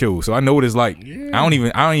Johnny's shows, so I know what it's like. Yeah.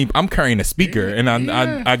 I'm carrying a speaker, and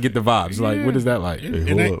I get the vibes. Yeah. Like, what is that like?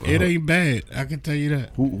 It ain't bad. I can tell you that.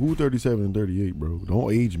 Who 37 and 38, bro?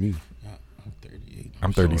 Don't age me. I'm 38.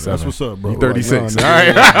 I'm 37. That's what's up, bro. You 36. Like, all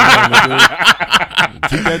right.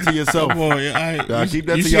 Keep that to yourself. Boy, keep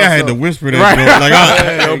that to see, yourself. I had to whisper that. Right. Like,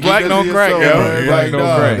 Yo, black don't crack, yo. Black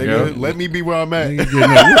don't crack, yo. Let me be where I'm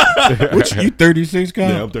at. What you 36, guy?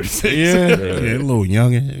 Yeah, I'm 36. Yeah, a little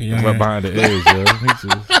youngin'. I'm right behind the edge, yo.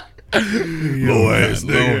 Little ass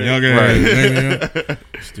nigga. Younger ass nigga.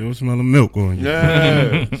 Still smelling milk on you.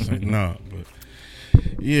 Yeah. It's like, nah,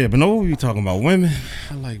 but no, what we talking about? Women?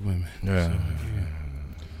 I like women. Yeah. So,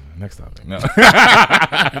 Next topic. No.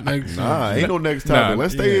 Nah, ain't no next topic.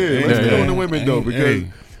 Let's stay in. Let's stay on the women though, because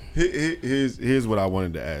here's what I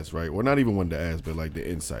wanted to ask, right? Well, not even wanted to ask, but like the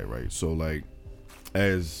insight, right? So like,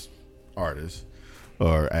 as artists,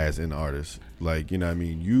 or as an artist, like, what I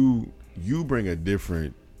mean, you bring a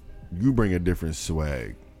different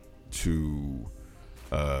swag to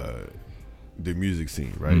the music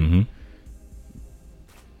scene, right? Mm-hmm.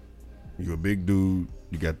 You're a big dude.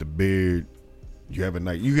 You got the beard. You have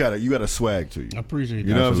you got a swag to you. I appreciate that.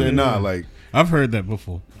 You know what I'm saying? Nah, like, I've heard that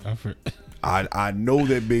before. I know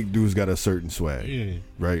that big dude's got a certain swag. Yeah.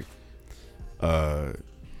 Right?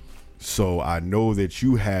 So I know that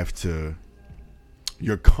you're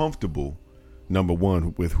comfortable, number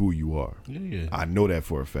one, with who you are. Yeah. I know that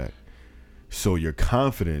for a fact. So your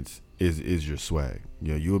confidence is your swag.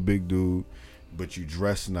 You're a big dude, but you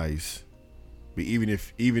dress nice. But even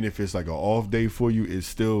if it's like an off day for you, it's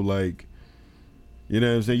still like, you know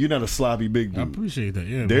what I'm saying? You're not a sloppy big dude. I appreciate that.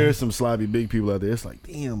 Yeah, there's some sloppy big people out there. It's like,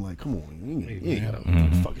 damn, like, come on, you ain't gotta,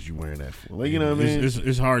 what the fuck is you wearing that for? Like, you know what I mean?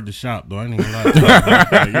 It's hard to shop though. I ain't gonna lie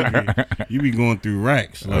to you. You be going through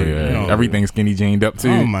racks. Like, everything skinny jeaned up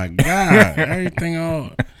too. Oh my god, everything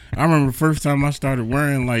all. I remember the first time I started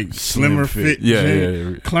wearing like slimmer fit.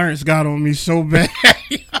 Yeah. Clarence got on me so bad.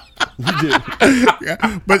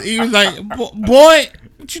 But he was like, boy,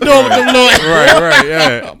 What you doing with them little right,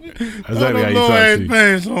 yeah. Exactly how you talk ass to.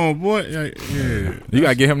 pants on, boy? Like, yeah. You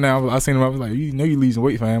gotta get him now. I seen him. I was like, you know, you losing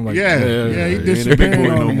weight, fam. Like, Yeah, he ain't disappearing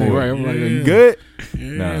no on me. more. Right, I'm like, Yeah. you good?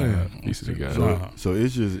 Yeah. Nah, pieces of guy. So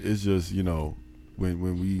it's just you know, when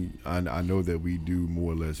we I know that we do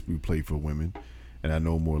more or less, we play for women, and I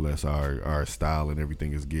know more or less our style and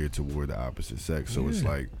everything is geared toward the opposite sex. So it's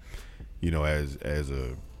like, you know, as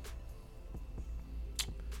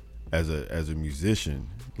a musician,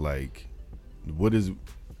 like, what is,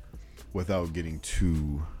 without getting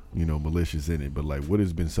too, you know, malicious in it, but like, what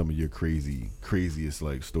has been some of your craziest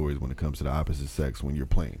like stories when it comes to the opposite sex when you're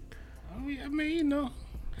playing? I mean, you know.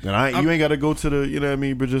 And you ain't got to go to the, you know what I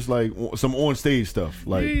mean, but just like some on stage stuff.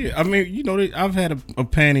 Like, Yeah, I mean, you know, I've had a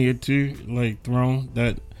panty or two like thrown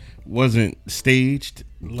that wasn't staged.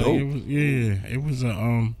 Like, it was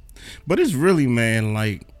a but it's really, man,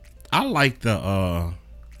 like, I like the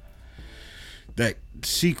that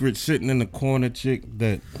secret sitting in the corner chick.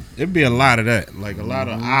 That it'd be a lot of that, like a lot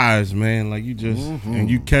of eyes, man. Like, you just and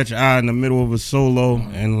you catch eye in the middle of a solo,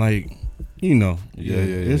 and like, you know,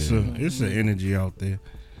 it's an energy out there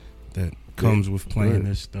that comes with playing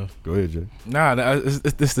this stuff. Go ahead, Jay. Nah, it's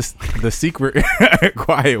the secret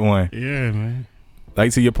quiet one. Yeah, man.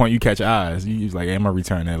 Like, to your point, you catch eyes. You like, hey, I'm gonna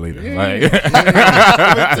return that later. Yeah. Like,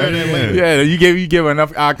 yeah, you give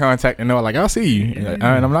enough eye contact and know, like, I'll see you, and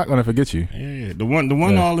I'm not gonna forget you. Yeah, the one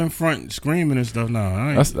all in front screaming and stuff.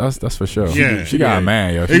 Nah, That's for sure. Yeah, she got a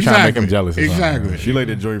man, yo. She trying to make him jealous. Or Exactly. She like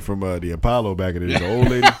that joint from the Apollo back in the day. The old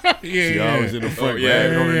lady. She always in the front.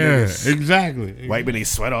 Yeah, exactly. Wiping their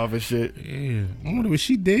sweat off and shit. Yeah, I wonder if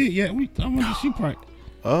she did. Yeah, I wonder if she probably.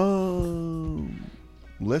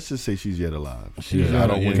 Let's just say she's yet alive. She's I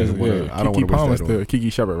don't want to. I don't want to wish that on.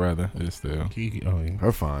 Kiki Shepard, rather. Is still. Kiki, oh yeah.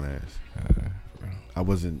 Her fine ass. I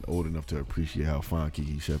wasn't old enough to appreciate how fine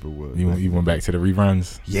Kiki Shepard was. You went back to the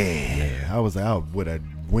reruns. Yeah, I was like, I would have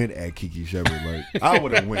went at Kiki Shepard. Like, I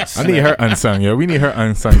would have went. I need her unsung, yo. We need her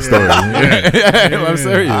unsung story. I'm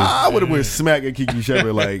serious. I would have went smack at Kiki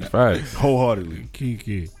Shepard like Facts. wholeheartedly.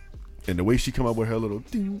 Kiki. And the way she come up with her little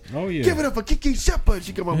ding, Oh yeah. give it up for Kiki Shepard.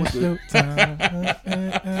 She come up with the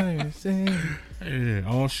Yeah,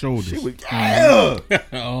 all shoulders. she was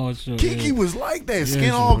all shoulders. Kiki was like that, skin she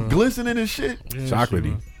all was. glistening and shit, Yeah,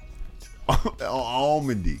 Chocolatey.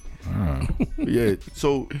 almondy. Yeah.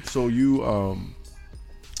 So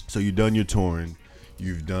you done your touring.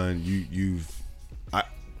 You've done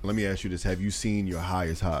let me ask you this: have you seen your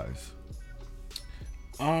highest highs?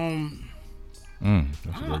 I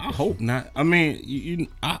hope not. I mean,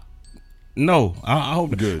 no. I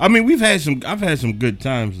hope. Good. I mean, I've had some good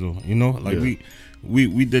times though. You know, like Yeah.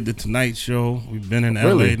 we did the Tonight Show. We've been in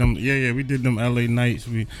Really? LA. We did them LA nights.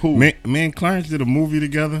 Who? Me and Clarence did a movie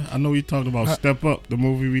together. I know we talked about Step Up, the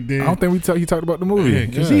movie we did. I don't think you talked about the movie. Yeah,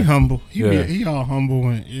 because he humble. Yeah. He all humble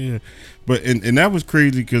but and that was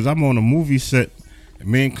crazy because I'm on a movie set. And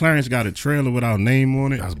me and Clarence got a trailer with our name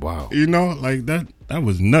on it. That's wild. You know, like that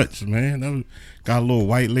was nuts, man. Got a little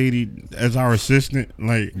white lady as our assistant,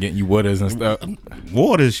 like Getting you waters and stuff.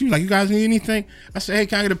 Waters. She was like, "You guys need anything?" I said, "Hey,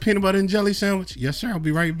 can I get a peanut butter and jelly sandwich?" "Yes, sir. I'll be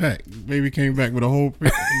right back." Baby came back with a whole,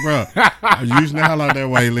 bro. I was using the hell out of that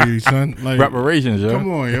white lady, son. Like, Reparations, yo. come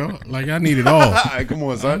on, yo. Like, I need it all. All right, come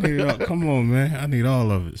on, I son. need it all. Come on, man. I need all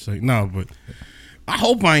of it. So, no, but I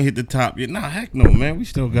hope I ain't hit the top yet. Nah, heck no, man. We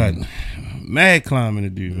still got mad climbing to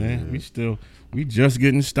do, man. We just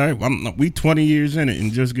getting started. We 20 years in it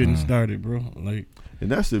and just getting started, bro. Like, And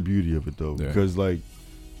that's the beauty of it, though, Yeah. because like,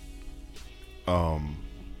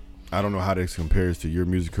 I don't know how this compares to your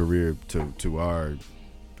music career to our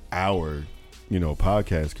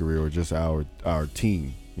podcast career or just our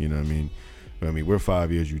team. You know what I mean? We're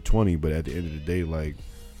 5 years, you 20, but at the end of the day, like,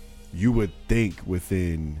 you would think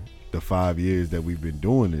within the 5 years that we've been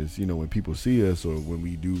doing this, you know, when people see us or when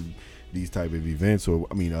we do these type of events or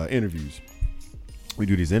interviews, we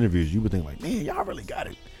do these interviews, you would think like, man, y'all really got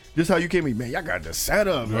it. Just how you came in, man, y'all got the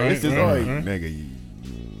setup, man. Right, It's just right, like, right. nigga,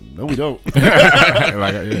 no, we don't. Like,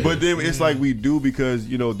 yeah. But then it's like we do because,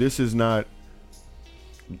 you know, this is not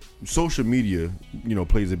social media, you know,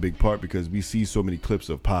 plays a big part because we see so many clips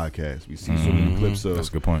of podcasts. We see so many clips of That's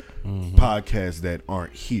a good point. podcasts that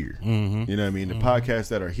aren't here. You know what I mean? The podcasts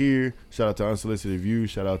that are here, shout out to Unsolicited Views,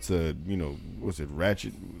 shout out to, you know,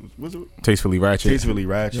 Ratchet? What's it? Tastefully ratchet. Tastefully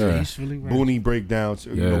Ratchet. Yeah. Tastefully Ratchet. Boonie Breakdowns.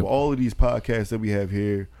 You Yeah. know, all of these podcasts that we have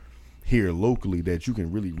here locally that you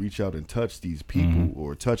can really reach out and touch these people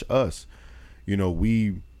or touch us. You know,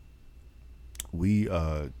 we're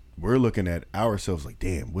looking at ourselves like,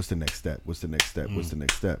 damn, what's the next step? What's the next step? What's the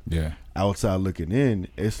next step? Yeah. Outside looking in,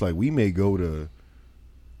 it's like we may go to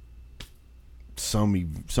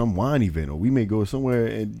some wine event, or we may go somewhere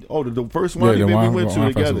and the first wine event we went to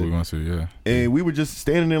together. We went to, yeah. And we were just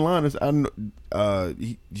standing in line. I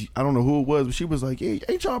don't know who it was, but she was like, "Hey,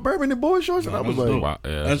 ain't y'all bourbon and boy shorts?" And I was like, wow,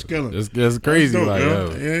 yeah. That's killing. It's crazy, Dope, like,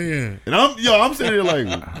 yo. yo. Yeah. and I'm sitting there like,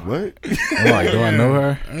 what? I'm like, do I know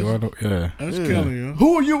her? Do I know? Yeah. That's killing, yo.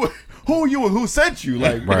 Who are you? Who are you and who sent you?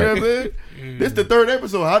 Like, Right. you know what I'm saying? This the third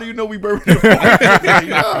episode. How do you know we bourbon and boy?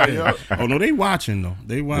 Yeah. Oh no, they watching though.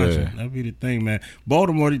 They watching. Yeah. That be the thing, man.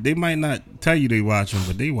 Baltimore, they might not tell you they watching,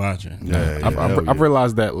 but they watching. I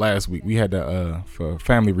realized that last week. We had to, for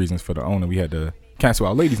family reasons for the owner, we had to cancel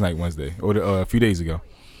our ladies' night Wednesday, or a few days ago.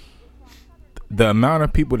 The amount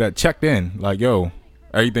of people that checked in, like, yo,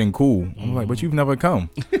 everything cool. I'm like, but you've never come.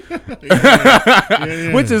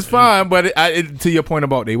 Yeah. Which is fine, but to your point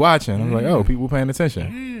about they watching, I'm like, oh, people paying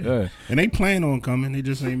attention. Yeah. And they plan on coming. They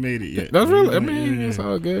just ain't made it yet. That's really, I Yeah. mean, it's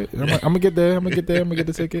all good. I'm gonna get there. I'm gonna get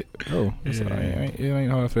the ticket. Oh, it's all right. It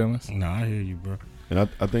ain't hard feelings. Nah, I hear you, bro. And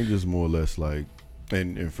I think just more or less like,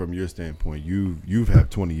 and from your standpoint, you've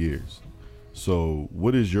had 20 years. So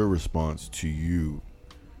what is your response to you,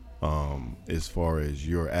 as far as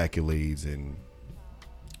your accolades and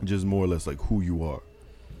just more or less like who you are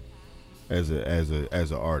as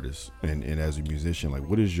an artist and as a musician? Like,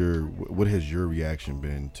 what has your reaction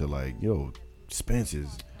been to, like, yo, Spence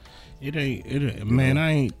is? It ain't, man.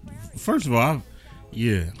 I ain't. First of all,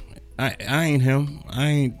 I ain't him.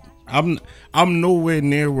 I'm nowhere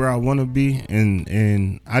near where I want to be,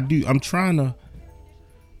 and I'm trying to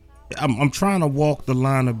walk the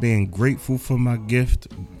line of being grateful for my gift,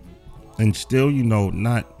 and still,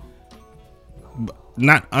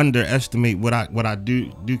 not underestimate what I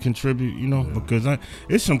do contribute, because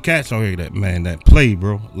it's some cats out here that play,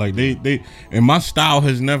 bro. Like they and my style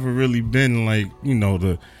has never really been like,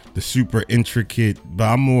 the super intricate, but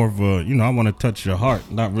I'm more of a, I want to touch your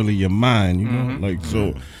heart, not really your mind, like,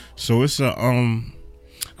 so it's a, I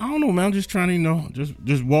don't know, man. I'm just trying to,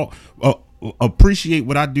 just walk, appreciate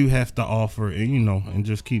what I do have to offer, and, and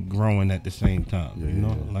just keep growing at the same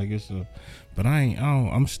time, like it's a, but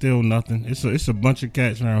I'm still nothing. It's a bunch of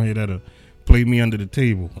cats around here that'll play me under the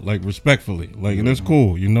table, like, respectfully, like, and that's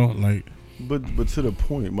cool, like. But to the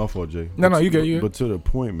point, my fault, Jay. No, you get you. But to the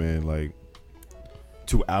point, man, like,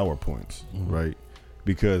 to our points, right?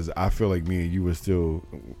 Because I feel like me and you were still,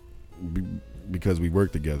 because we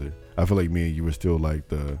work together, I feel like me and you were still like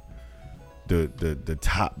the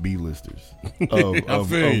top B-listers of our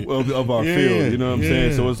field. You know what I'm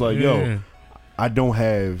saying? So it's like, yo, I don't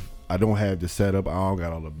have the setup. I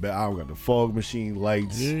don't got the fog machine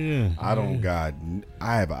lights. I have an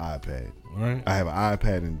iPad. Right. I have an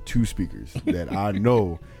iPad and 2 speakers that I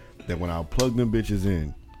know that when I plug them bitches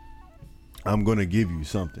in, I'm gonna give you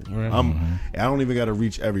something. Right. I don't even gotta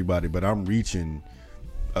reach everybody, but I'm reaching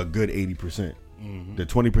a good 80%. The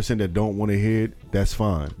 20% that don't want to hit, that's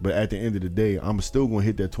fine. But at the end of the day, I'm still gonna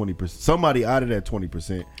hit that 20%. Somebody out of that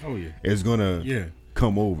 20% is gonna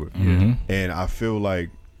come over. And I feel like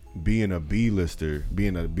being a B-lister,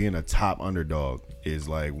 being a top underdog is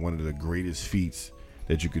like one of the greatest feats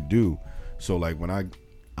that you could do. So like when I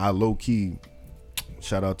low key,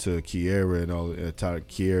 shout out to Kiera and all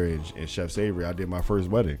Kiera and Chef Savory. I did my first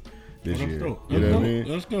wedding this year. Dope. You know what I mean?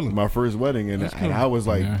 That's cool. My first wedding, and I was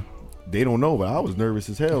like, they don't know, but I was nervous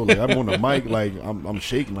as hell. Like I'm on the mic, like I'm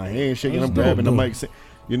shaking, my hand shaking, I'm grabbing the mic, so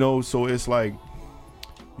it's like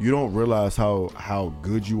you don't realize how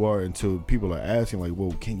good you are until people are asking, like,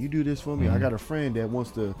 well, can you do this for me? I got a friend that wants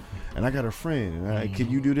to, and I got a friend, and can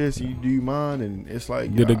you do this? Do you mind? And it's like,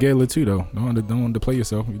 you did the gala too, though. Don't underplay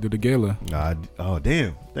yourself. You did the gala. Oh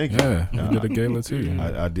damn, thank you. Yeah, you did a gala too.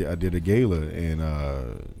 I did a gala, and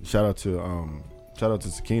shout out to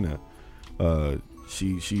Sakina.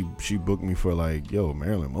 She booked me for, like, yo,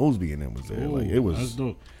 Marilyn Mosby and them was there. Like, it was, that's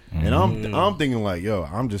dope. And I'm thinking, like, yo,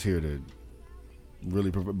 I'm just here to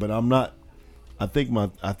really, but I'm not. I think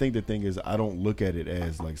the thing is, I don't look at it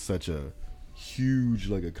as like such a huge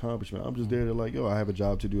like accomplishment. I'm just there to, like, yo, I have a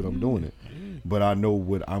job to do and I'm doing it, but I know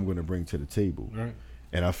what I'm going to bring to the table. Right.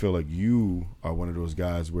 And I feel like you are one of those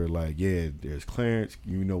guys where, like, there's Clarence.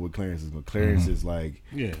 You know what Clarence is. But Clarence is like,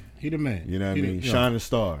 he the man. You know what I mean? Shining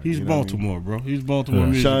star. He's you know Baltimore, bro. He's Baltimore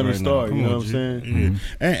music shining right star. now. You know on, what I'm saying?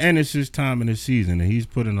 And it's his time in the season, and he's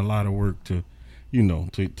putting a lot of work to,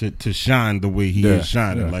 to shine the way he is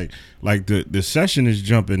shining. Yeah. Like the session is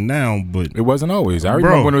jumping now, but it wasn't always. I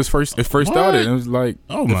remember when it first started. It was like,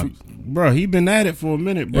 bro, he been at it for a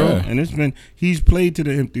minute, bro, and he's played to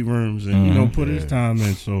the empty rooms and put his time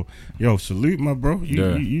in. So, yo, salute my bro.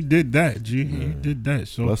 You did that, G. You did that.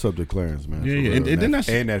 So bless up to Clarence, man. Yeah. And then that's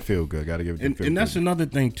that feel good. Got to give it. And that's another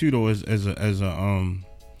thing too, though, as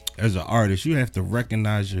as an artist, you have to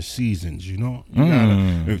recognize your seasons. You know, you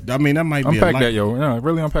gotta, I mean, that might be unpack that, yo. No,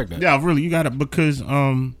 really unpack that. Yeah, really, you got to, because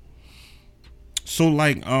so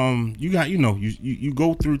like you got, you know, you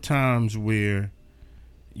go through times where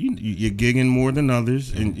you're gigging more than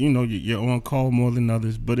others, and you know you're on call more than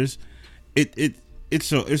others, but it's a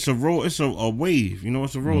wave, you know,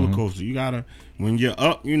 it's a roller coaster. You gotta, when you're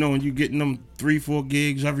up, you know, and you getting them 3-4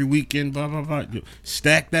 gigs every weekend, blah blah blah,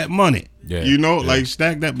 stack that money. Yeah, you know, yeah. like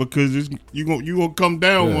stack that, because you gonna come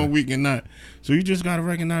down one week and not. So you just gotta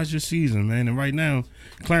recognize your season, man. And right now,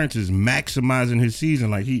 Clarence is maximizing his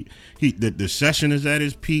season. Like the session is at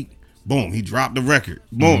his peak. Boom, he dropped the record.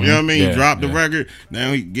 Boom, you know what I mean? He dropped the record.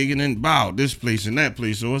 Now he gigging in this place and that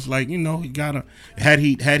place. So it's like, you know, he gotta, had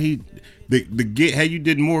you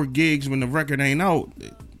did more gigs when the record ain't out,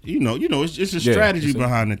 you know, it's a strategy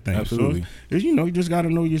behind the thing. Absolutely. So it's, you know, you just gotta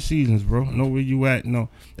know your seasons, bro. Know where you at, and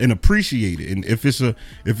appreciate it. And if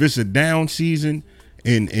it's a down season,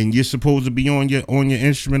 and you're supposed to be on your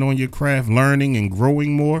instrument, on your craft, learning and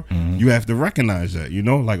growing more, you have to recognize that, you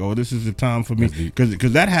know, like, oh, this is the time for me,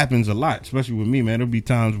 because that happens a lot, especially with me, man. There'll be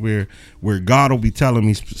times where God will be telling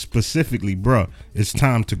me specifically, bruh, it's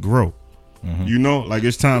time to grow. You know, like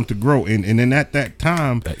it's time to grow, and then at that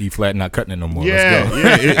time, that E flat not cutting it no more. Yeah,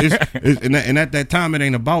 Let's go. and at that time, it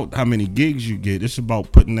ain't about how many gigs you get. It's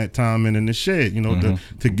about putting that time in the shed, you know,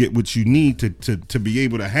 to get what you need to be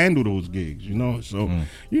able to handle those gigs, you know. So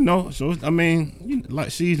you know, so I mean, like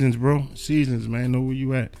seasons, bro, seasons, man. Know where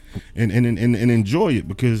you at, and enjoy it,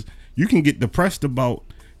 because you can get depressed about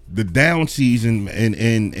the down season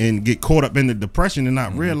and get caught up in the depression and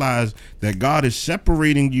not realize that God is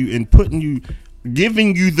separating you and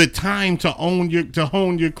giving you the time to hone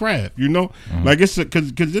your craft, you know. Like it's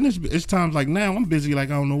because then it's times like now I'm busy, like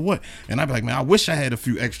I don't know what, and I be like, man, I wish I had a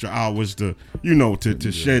few extra hours to, you know,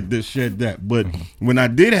 to shed this, shed that. But when I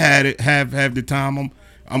did have the time,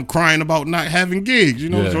 I'm crying about not having gigs, you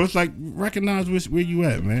know. So it's like, recognize where you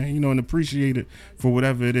at, man, you know, and appreciate it for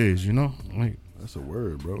whatever it is, you know. Like, that's a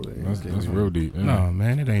word, bro. That's real deep. Yeah. No,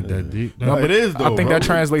 man, it ain't that deep. No, but it is, though, I think bro. that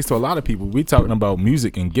translates to a lot of people. We talking about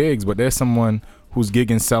music and gigs, but there's someone who's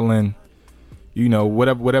gigging, selling, you know,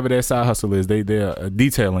 whatever their side hustle is. They're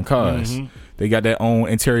detailing cars. They got their own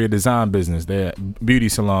interior design business. Their beauty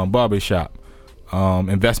salon, barbershop,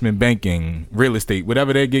 investment banking, real estate,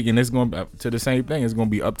 whatever they're gigging. It's going to the same thing. It's going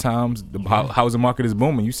to be up times. The housing market is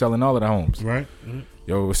booming. You selling all of the homes, Right.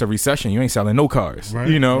 Yo, it's a recession. You ain't selling no cars. Right,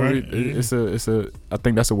 you know, right. It's a. I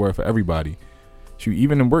think that's a word for everybody. Shoot,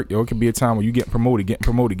 even in work, yo, it can be a time where you get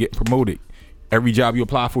promoted. Every job you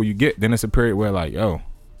apply for, you get. Then it's a period where like, yo,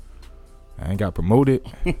 I ain't got promoted.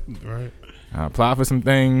 Right. I applied for some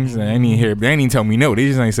things and I ain't even here. They ain't even tell me no. They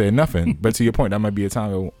just ain't said nothing. But to your point, that might be a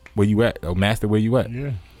time where you at. Or master where you at.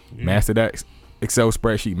 Yeah. Master that Excel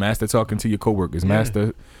spreadsheet. Master talking to your coworkers.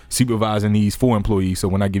 Master supervising these 4 employees. So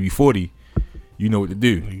when I give you 40. You know what to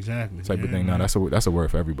do, Exactly. type of thing. No, that's a word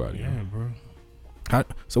for everybody. Yeah, bro.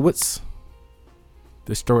 So what's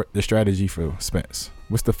the strategy for Spence?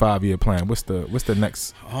 What's the 5-year plan? What's the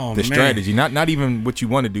next strategy? Not even what you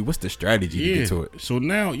want to do. What's the strategy to get to it? So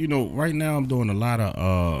now, you know, right now I'm doing a lot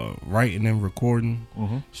of writing and recording.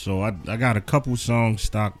 So I got a couple songs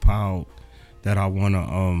stockpiled that I want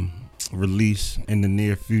to release in the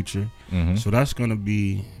near future. So that's gonna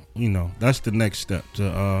be, you know, that's the next step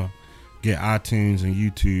to get iTunes and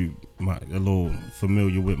YouTube a little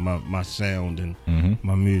familiar with my sound and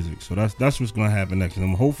my music. So that's what's gonna happen next,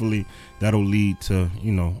 and hopefully that'll lead to,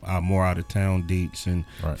 you know, more out of town dates and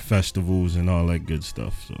festivals and all that good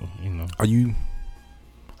stuff. So, you know,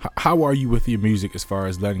 how are you with your music as far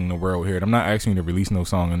as letting the world hear it? I'm not asking you to release no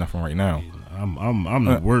song or nothing right now. I'm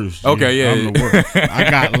the worst. Okay, yeah. I'm the worst.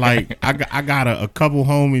 I got a couple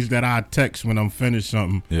homies that I text when I'm finished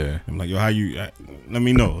something. Yeah. I'm like, yo, how you? Let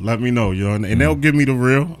me know, yo, and they'll give me the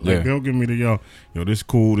real. Like, they'll give me the yo, this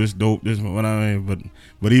cool, this dope, this what I mean.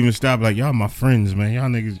 But even stop, like, y'all my friends, man. Y'all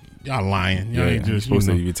niggas, y'all lying. Y'all ain't just supposed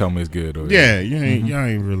to you tell me it's good. Or, you ain't y'all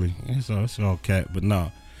ain't really. It's all cat, but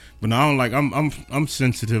no. But no, I don't like. I'm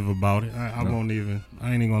sensitive about it. I won't even.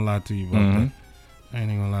 I ain't even gonna lie to you about that. I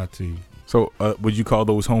ain't even gonna lie to you. So, would you call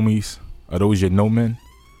those homies? Are those your no men,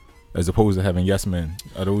 as opposed to having yes men?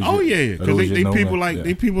 Are those? Because they people like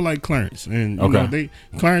they people like Clarence, and you know,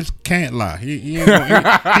 Clarence can't lie. He ain't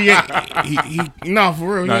gonna, he no,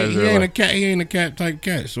 for real. He ain't a cat. He ain't a cat type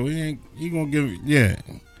cat. So he gonna give. Yeah.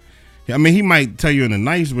 I mean, he might tell you in a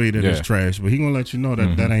nice way that it's trash, but he gonna let you know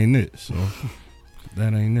that that ain't it. So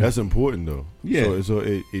that ain't it. That's important though. Yeah. So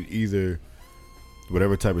it either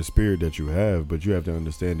whatever type of spirit that you have, but you have to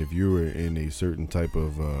understand if you are in a certain type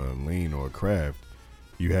of lane or craft,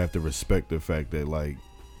 you have to respect the fact that like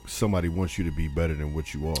somebody wants you to be better than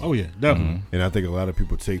what you are. Oh yeah, definitely. And I think a lot of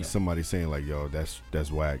people take somebody saying like, yo,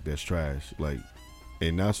 that's whack, that's trash. Like,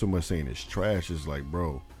 and not so much saying it's trash, it's like,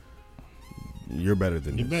 bro, you're better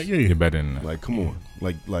than this. You're better than that. Like, come on.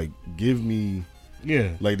 Like give me.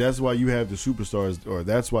 Yeah. Like, that's why you have the superstars, or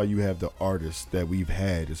that's why you have the artists that we've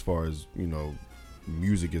had as far as,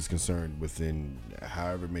 music is concerned within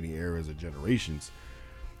however many eras or generations.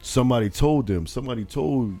 Somebody told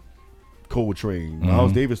Coltrane,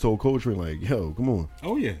 Miles Davis told Coltrane, like, yo, come on.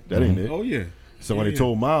 Oh yeah. That ain't it. Oh yeah. Somebody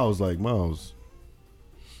told Miles, like, Miles.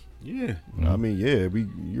 Yeah. I mean,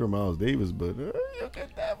 you're Miles Davis, but you can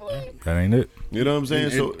definitely. That ain't it. You know what I'm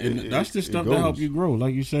saying? And that's the stuff that help you grow,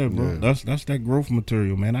 like you said, bro. Yeah. That's that growth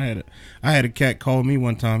material, man. I had a cat call me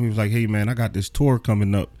one time. He was like, "Hey, man, I got this tour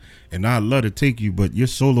coming up, and I'd love to take you, but your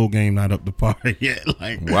solo game not up to par yet."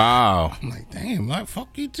 Like, Wow. I'm like, damn, like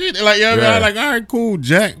fuck you too. Like, I'm like, all right, cool,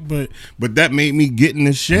 Jack, but that made me get in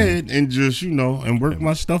the shed and just and work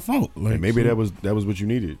my stuff out. Like, And maybe that was what you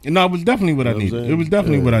needed. No, it was definitely what I You know what I'm needed. saying? It was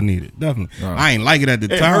definitely what I needed. Definitely. I ain't like it at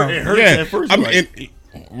the It time. hurt at first, I mean, like-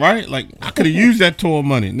 right? Like, I could have used that tour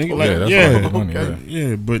money, nigga. Like, that's all the money,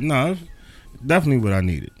 yeah, but no, it's definitely what I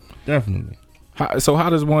needed. Definitely. So how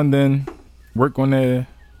does one then work on their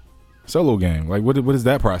solo game? Like, what is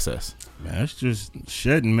that process? Man, that's just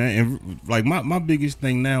shedding, man. And like my biggest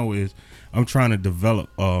thing now is I'm trying to develop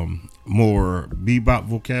more bebop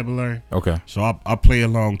vocabulary. Okay. So I play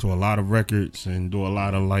along to a lot of records and do a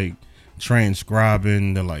lot of like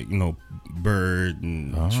transcribing the Bird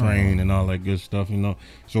and Train and all that good stuff,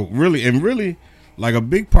 So really like a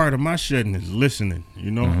big part of my shedding is listening,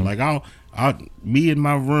 Like I'll me in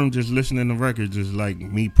my room just listening to records is like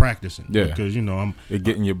me practicing. Yeah. Because I'm It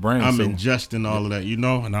getting your brain. I'm ingesting all of that,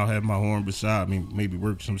 and I'll have my horn beside me, maybe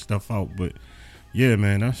work some stuff out. But yeah,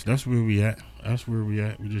 man, that's where we at. That's where we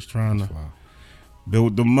at. We're just trying to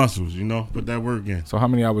build the muscles, put that work in. So how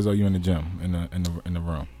many hours are you in the gym in the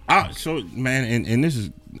room? So man, and this is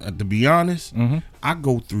to be honest, I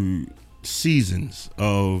go through seasons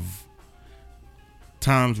of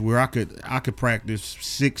times where I could practice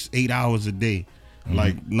 6-8 hours a day,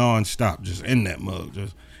 like nonstop, just in that mug,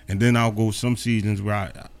 and then I'll go some seasons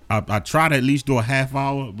where I try to at least do a half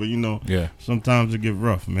hour, but sometimes it get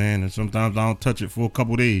rough, man, and sometimes I don't touch it for a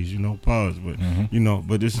couple days, pause, but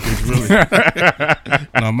but it's really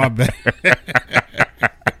no, my bad.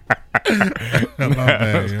 My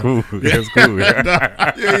bad, That's cool. That's cool.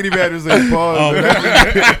 You ain't even had to say pause.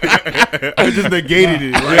 I just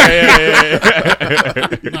negated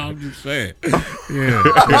it. No, I'm just saying. Yeah.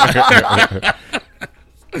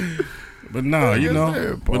 But no,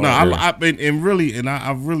 I've been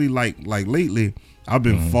I've really like lately I've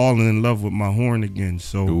been falling in love with my horn again.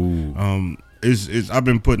 So it's I've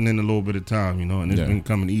been putting in a little bit of time, and it's been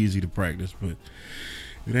coming easy to practice, but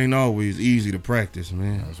it ain't always easy to practice,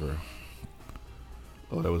 man. That's real.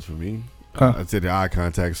 Oh, that was for me. I said the eye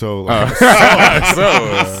contact. So,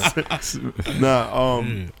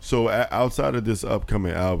 so outside of this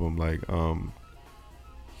upcoming album, like,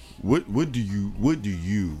 what do you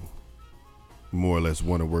more or less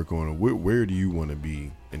want to work on? Where do you want to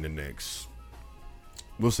be in the next,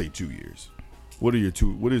 we'll say 2 years? What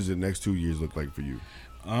does the next 2 years look like for you?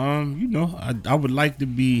 I would like to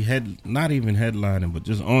be not even headlining, but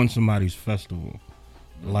just on somebody's festival,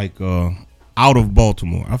 like out of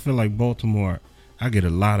Baltimore. I feel like Baltimore, I get a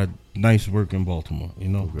lot of nice work in Baltimore,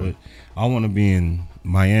 but I want to be in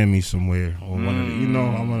Miami somewhere, or one of the,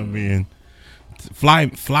 I want to be in,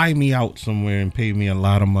 fly me out somewhere and pay me a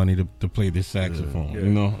lot of money to play this saxophone,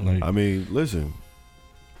 like, I mean, listen,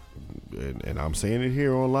 and I'm saying it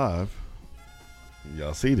here on live,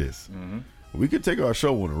 y'all see this, we could take our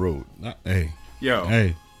show on the road. Hey,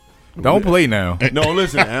 Don't play now. No,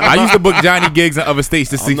 listen. I used to book Johnny gigs in other states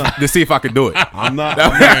to see if I could do it. I'm not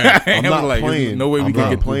like, playing. No way we I'm can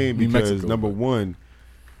not get playing New because Mexico, number one,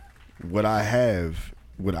 what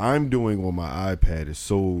I'm doing on my iPad is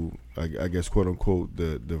so, I guess, quote unquote,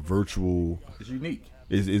 the virtual. It's unique.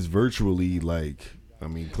 Is virtually like. I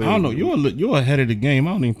mean, clearly, I don't know. You're ahead of the game.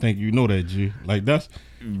 I don't even think you know that, G. Like that's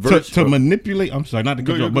to manipulate. I'm sorry, not to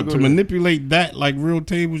cut you off, but to manipulate that like real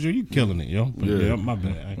tables, you killing it, yo. But yeah, my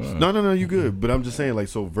bad. No, you good. But I'm just saying, like,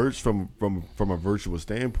 so from a virtual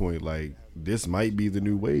standpoint, like this might be the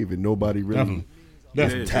new wave, and nobody really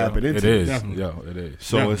tapping into it. It is, it is.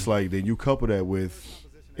 So it's like then you couple that with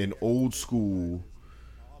an old school.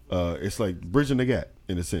 It's like bridging the gap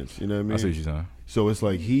in a sense. You know what I mean? I see what you're saying. So it's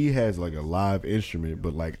like he has like a live instrument,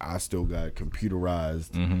 but like I still got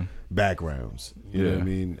computerized backgrounds. You know what I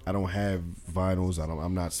mean? I don't have vinyls.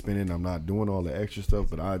 I'm not spinning. I'm not doing all the extra stuff.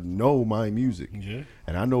 But I know my music,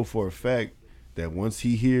 and I know for a fact that once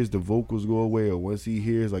he hears the vocals go away, or once he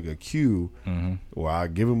hears like a cue, or I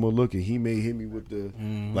give him a look and he may hit me with the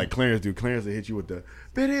like Clarence do. Clarence will hit you with the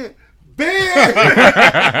bam.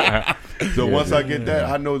 So once I get that,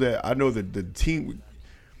 I know that the team.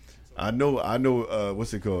 I know.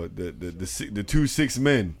 What's it called? The 2 6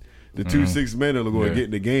 men. The 2 6 men are going to get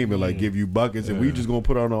in the game and like give you buckets, and we just gonna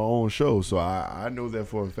put on our own show. So I know that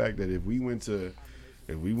for a fact that if we went to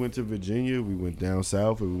Virginia, we went down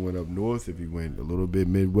south, if we went up north, if we went a little bit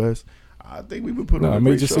Midwest, I think we would put on a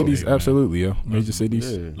major great show. cities, absolutely, yo. Major cities.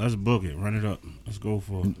 Yeah. Let's book it. Run it up. Let's go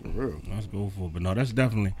for it. Let's go for it. But no, that's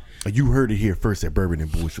definitely. You heard it here first at Bourbon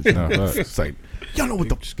and Bullshit. Right. It's like, y'all know what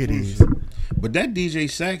the fuck it is. But that DJ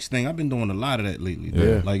Sax thing, I've been doing a lot of that lately.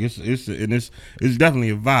 Though. Yeah. Like it's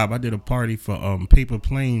definitely a vibe. I did a party for Paper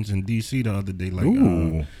Planes in DC the other day. Like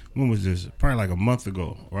when was this? Probably like a month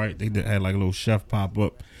ago, right? They had like a little chef pop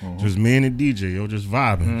up. Just me and the DJ, just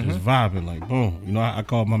vibing, like boom. You know, I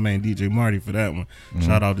called my man DJ Marty for that one.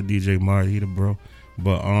 Shout out to DJ Marty, he the bro.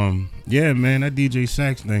 But yeah, man, that DJ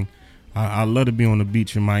Sax thing, I love to be on the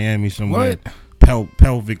beach in Miami somewhere.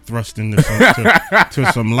 Pelvic thrusting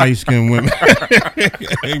to some light skinned women.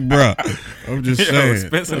 Hey, bro, I'm just saying.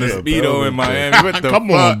 Spencer the Speedo in Miami. What the Come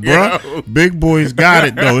fuck, on, bro. yo? Big boys got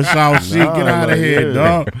it though. It's South Sea. Get out of here, yeah.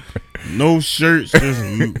 dog. No shirts, just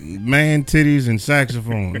man titties and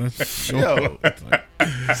saxophone. That's Yo.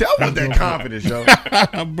 See, I want that confidence, yo.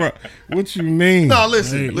 bro, what you mean? No,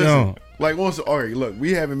 listen. Hey, Listen. yo. Like, once, all right, look,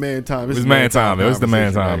 we having man time. It's man time. It was the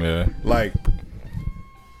man time, conversation, yeah. Like,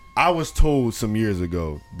 I was told some years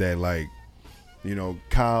ago that, like, you know,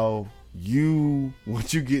 Kyle,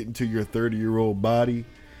 once you get into your 30-year-old body,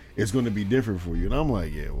 it's going to be different for you. And I'm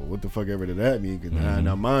like, yeah, well, what the fuck ever did that mean? Because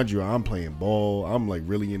now, mind you, I'm playing ball. I'm, like,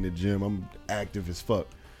 really in the gym. I'm active as fuck.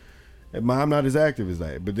 And I'm not as active as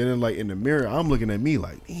that. But then, like, in the mirror, I'm looking at me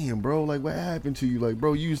like, damn, bro, like, what happened to you? Like,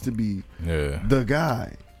 bro, you used to be the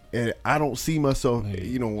guy. And I don't see myself,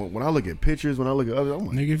 you know, when I look at pictures, when I look at others, I'm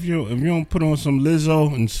like, Nigga, if you don't put on some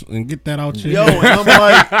Lizzo and get that out your yo, and I'm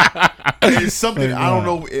like, it's something, I don't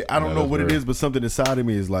know what real. it is, but something inside of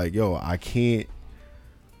me is like, yo, I can't,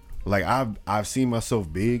 like, I've seen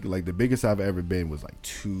myself big. Like, the biggest I've ever been was like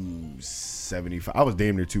 275. I was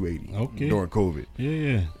damn near 280 during COVID.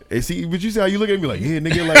 Yeah. And see, but you see how you look at me like, yeah,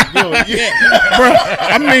 nigga, like, yo, yeah. Bro,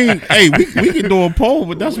 I mean, hey, we can do a poll,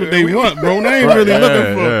 but that's what they want, bro. They ain't really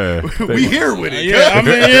looking for. We here with it. Yeah, I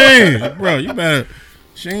mean, yeah, bro, you better.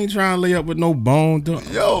 She ain't trying to lay up with no bone.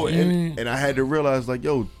 Yo, and I had to realize, like,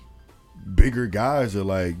 yo, bigger guys are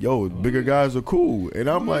like, yo, bigger guys are cool. And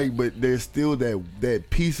I'm like, but there's still that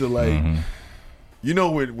piece of like, you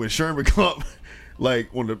know, when Sherman Clump, like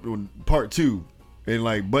on part 2, and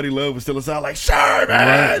like Buddy Love was still inside, like,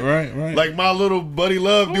 Sherman, Right. like my little Buddy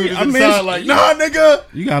Love dude is I mean, inside, like, nah, nigga.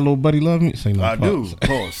 You got a little Buddy Love me? Say no. I pause. do.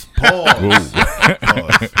 Pause.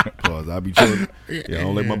 I be chilling. Yeah, I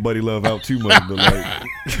don't let my Buddy Love out too much, but like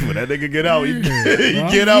when that nigga get out, he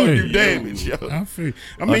get out and do damage, yo. I feel.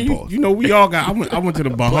 I mean, you know, we all got. I went to the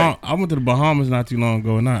Bahamas. I went to the Bahamas not too long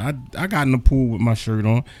ago, and I got in the pool with my shirt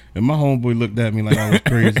on, and my homeboy looked at me like I was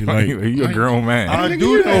crazy. Like, you a grown man. I nigga, do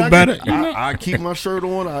you that. know better. I keep my shirt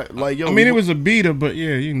on. I mean, it was a beater, but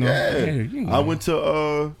yeah, you know. Yeah. You know. I went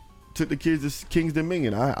to took the kids to Kings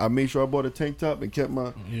Dominion. I made sure I bought a tank top and kept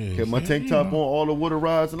my tank top on all the water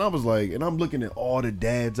rides, and I was like, and I'm looking at all the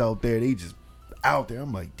dads out there. They just out there.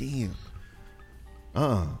 I'm like, damn.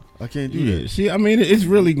 I can't do that. See, I mean, it's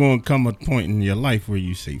really going to come a point in your life where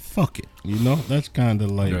you say, fuck it. You know? That's kind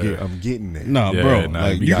of like... Yeah, I'm getting there. Nah, bro.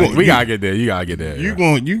 Like, we gotta get there. You gotta get there. You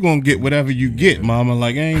gonna get whatever you get, mama.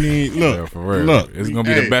 Like, ain't even... Look, Yeah, for real. look. It's gonna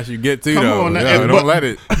be the best you get too, come though. on now. Yo, But- don't let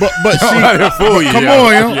it. But Don't see... let it fool you. Come yo.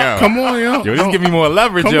 on, yo. Come on, yo. Yo, just give me more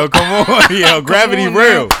leverage, yo. Come on, yo. Gravity on,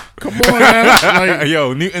 real. Come on, man. Like,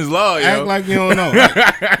 Yo, Newton's law, yo. act like you don't know.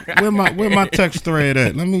 Like, where my text thread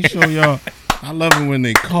at? Let me show y'all. I love it when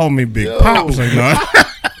they call me Big Pops.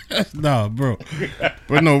 Like, nah, bro.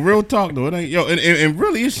 But no, real talk though. It ain't, yo, and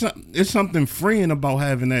really, it's something freeing about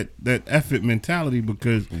having that effort mentality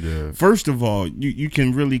because first of all, you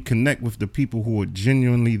can really connect with the people who are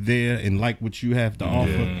genuinely there and like what you have to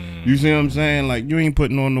offer. You see what I'm saying? Like, you ain't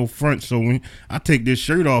putting on no front. So when I take this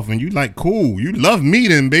shirt off and you like, cool, you love me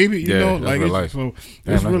then, baby. You know, that's like real life. so Damn, it's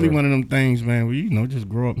that's really real. one of them things, man. Where you know, just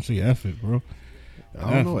grow up and see effort, bro.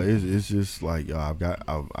 I don't know. It's just like, yo,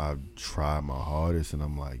 I've tried my hardest, and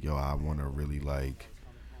I'm like, yo, I want to really like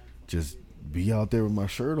just be out there with my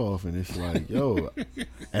shirt off, and it's like, yo,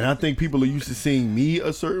 and I think people are used to seeing me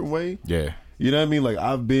a certain way. Yeah. You know what I mean? Like,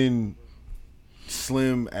 I've been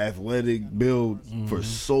slim, athletic build for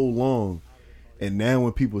so long, And now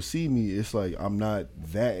when people see me, it's like I'm not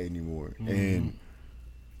that anymore. And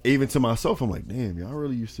even to myself, I'm like, damn, y'all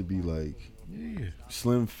really used to be like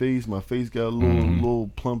slim face. My face got a little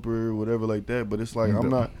plumper, whatever like that. But it's like I'm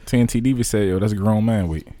not. TNT Diva said, "Yo, that's a grown man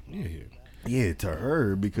weight." Yeah, to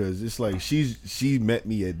her, because it's like she met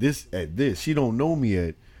me at this. She don't know me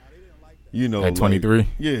at, you know, At 23. Like,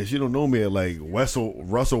 yeah, she don't know me at like Russell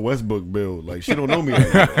Westbrook build. Like she don't know me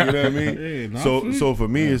at that, you know what I mean? So for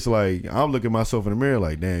me, it's like I'm looking myself in the mirror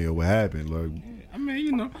like, damn, yo, what happened? Like, I mean,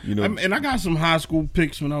 you know, and I got some high school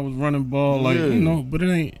pics when I was running ball, like you know, but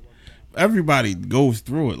it ain't. Everybody goes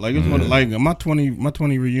through it. Like it's one, like my 20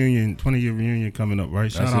 year reunion coming up,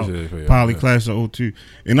 right? Shout out Poly Class of 02.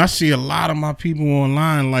 And I see a lot of my people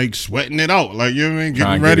online like sweating it out. Like, you know what I mean?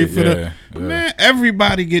 Getting ready for the man,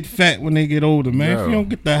 everybody get fat when they get older, man. If you don't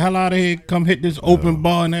get the hell out of here, come hit this open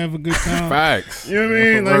bar and have a good time. Facts. You know what I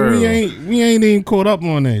mean? Like we ain't even caught up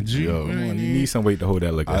on that, G. Yo, you need some weight to hold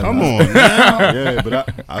that liquor. Come on now. Yeah,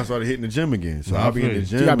 but I started hitting the gym again. So I'll be in the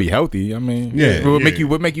gym. You gotta be healthy. I mean,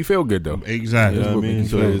 what make you feel good though. Exactly. You know what I mean?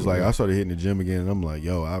 So it's like I started hitting the gym again, and I'm like,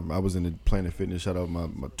 yo, I was in the Planet Fitness. Shout out my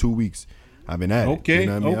 2 weeks. I've been at it. You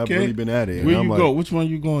know what I mean? I've really been at it. And Where I'm you like, go? Which one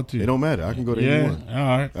you going to? It don't matter. I can go to Yeah. anyone. All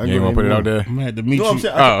right. I You ain't gonna put it out there? I'm gonna have to meet No, you. I'm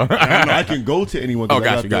saying I can go to anyone. Oh,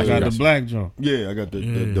 got you. I got the black joint. Yeah, I got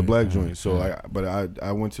the black joint. So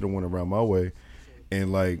I went to the one around my way,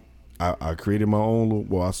 and like I created my own little.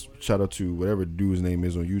 Well, I shout out to whatever dude's name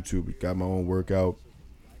is on YouTube. Got my own workout.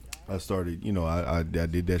 I started, you know, I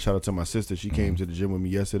did that. Shout out to my sister. She came to the gym with me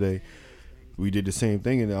yesterday. We did the same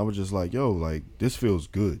thing, and I was just like, yo, like this feels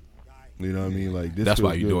good. You know what I mean? Like this. That's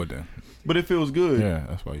feels why you good. do it then. But it feels good. Yeah,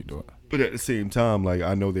 that's why you do it. But at the same time, like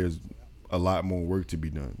I know there's a lot more work to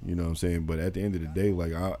be done. You know what I'm saying? But at the end of the day,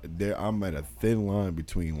 like I'm at a thin line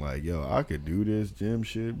between like, yo, I could do this gym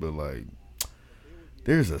shit, but like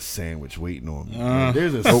there's a sandwich waiting on me. Like,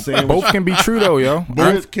 there's a sandwich. Both can be true though, yo.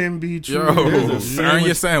 Both can be true. Earn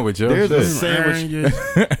your sandwich, yo. There's a sandwich.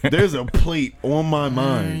 There's a plate on my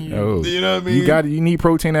mind. Yo, you know what I mean? You need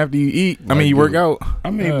protein after you eat. I Like, mean, you work out. I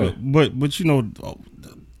mean, but you know,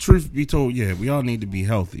 truth be told, yeah, we all need to be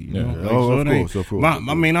healthy. You know? Yeah. Of course.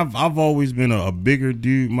 I mean, I've always been a bigger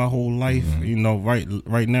dude my whole life. You know,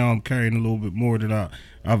 right now I'm carrying a little bit more than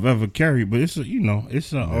I've ever carried. But it's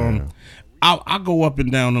I go up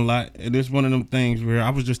and down a lot, and it's one of them things where I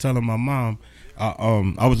was just telling my mom.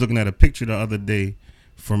 I was looking at a picture the other day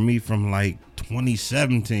for me from like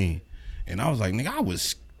 2017, and I was like, nigga, I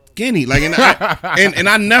was skinny, like, and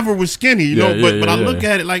I never was skinny, you know. But I look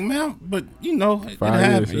at it like, man, but you know, it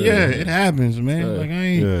happens. It happens, man. Like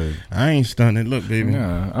I ain't stunning. Look, baby.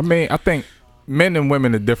 Yeah, I mean, I think men and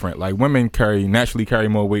women are different. Like women naturally carry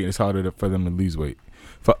more weight. It's harder for them to lose weight.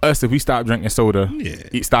 For us, if we stop drinking soda,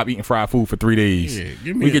 stop eating fried food for 3 days,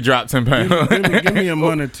 we could drop 10 pounds. Give me a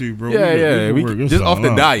month or two, bro. We just off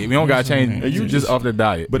the diet. We don't gotta change. You just off the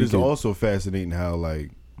diet. But it's also fascinating how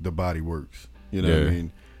like the body works. You know what I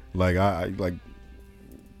mean? Like I like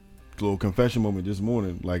little confession moment this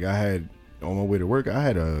morning. Like I had on my way to work, I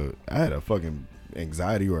had a fucking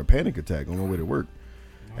anxiety or a panic attack on my way to work,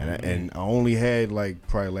 and I only had like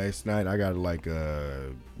probably last night I got like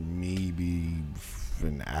maybe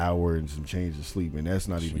an hour and some change of sleep, and that's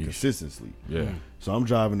not even consistent sleep. Yeah. So I'm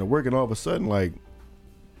driving to work, and all of a sudden, like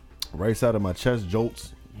right side of my chest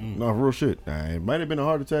jolts. No, real shit. It might have been a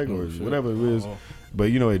heart attack or whatever it is, but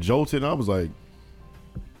you know it jolted, and I was like,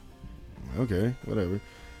 okay, whatever.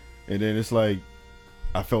 And then it's like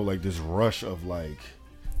I felt like this rush of like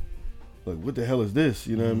what the hell is this?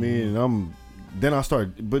 You know what I mean? And then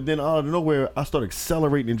out of nowhere, I start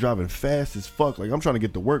accelerating and driving fast as fuck. Like I'm trying to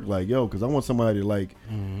get to work, like yo, because I want somebody to like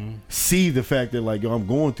see the fact that like yo, I'm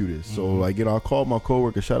going through this. So like I called my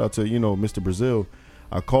coworker. Shout out to Mr. Brazil.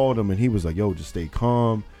 I called him and he was like, yo, just stay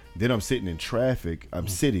calm. Then I'm sitting in traffic. I'm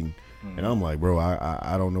sitting, and I'm like, bro,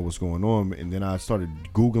 I don't know what's going on. And then I started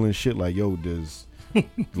googling shit like, yo, does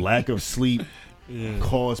lack of sleep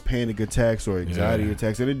cause panic attacks or anxiety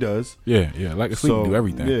attacks? And it does. Yeah. Lack of sleep do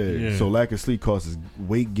everything. Yeah. So lack of sleep causes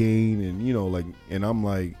weight gain, and and I'm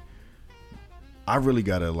like, I really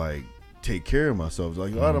gotta like take care of myself.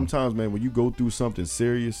 Like a lot of them times, man, when you go through something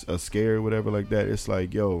serious, a scare or whatever like that, it's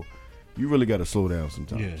like, yo, you really gotta slow down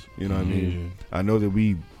sometimes. Yeah. You know what I mean? I know that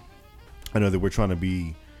we're trying to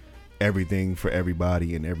be everything for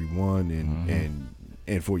everybody and everyone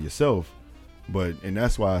and for yourself. And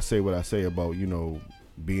that's why I say what I say about,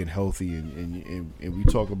 being healthy and we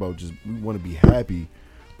talk about just, we want to be happy,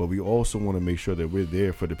 but we also want to make sure that we're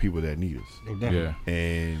there for the people that need us. Yeah.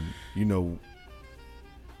 And,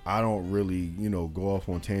 I don't really, go off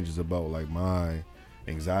on tangents about like my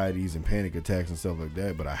anxieties and panic attacks and stuff like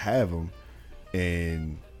that, but I have them.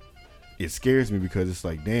 and it scares me because it's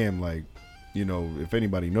like, damn, like, you know, if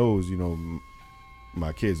anybody knows, you know,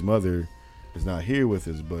 my kid's mother is not here with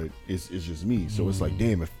us, but it's just me. So it's like,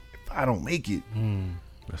 damn, if I don't make it,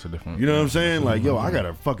 That's a different. you know what I'm saying? Like, yo, I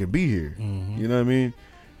gotta fucking be here. You know what I mean?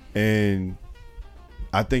 And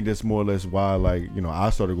I think that's more or less why, like, you know, I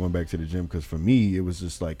started going back to the gym, because for me, it was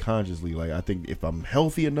just like consciously, like, I think if I'm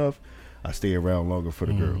healthy enough, I stay around longer for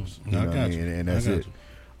the girls. You know what I mean? And that's it.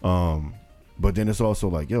 But then it's also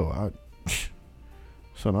like, yo,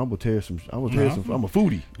 son, I'm a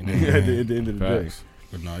foodie at the end of the day.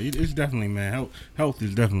 But no, it's definitely, man. Health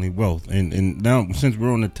is definitely wealth, and now since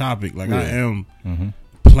we're on the topic, like I am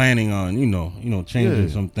planning on, you know, changing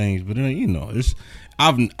some things. But you know, it's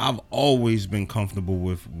I've always been comfortable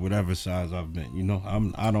with whatever size I've been. You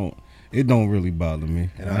know, it don't really bother me.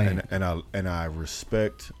 And I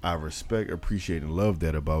respect, appreciate, and love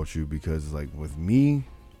that about you, because like with me,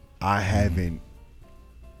 I haven't.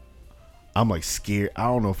 I'm like scared. I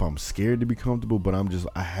don't know if I'm scared to be comfortable, but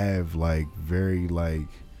I have like very like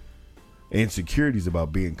insecurities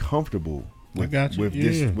about being comfortable with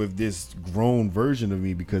this grown version of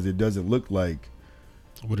me, because it doesn't look like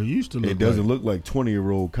what it used to look. It doesn't look like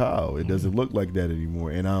 20-year-old Kyle. It doesn't look like that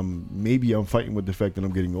anymore. And maybe I'm fighting with the fact that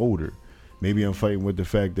I'm getting older. Maybe I'm fighting with the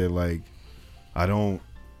fact that like bro,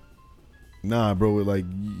 like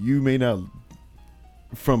you may not,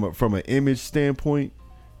 from an image standpoint,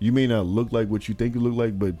 you may not look like what you think you look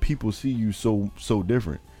like, but people see you so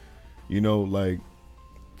different. You know, like,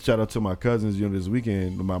 shout out to my cousins, you know, this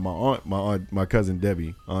weekend, my cousin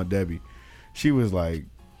Debbie, Aunt Debbie, she was like,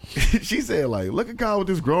 she said like, look at Kyle with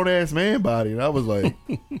this grown ass man body. And I was like,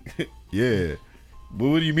 yeah. But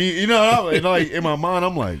what do you mean? You know, and like in my mind,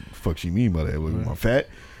 I'm like, fuck she mean by that? Am I fat?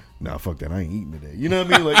 Nah, fuck that. I ain't eating today. You know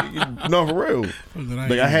what I mean? Like, no, for real.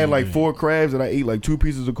 Like, I had like 4 crabs and I ate like 2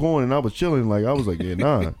 pieces of corn and I was chilling. Like, I was like, yeah,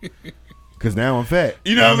 nah. Because now I'm fat.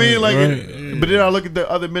 You know what I mean? Like, right. But then I look at the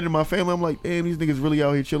other men in my family. I'm like, damn, these niggas really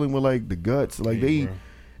out here chilling with like the guts. Like, and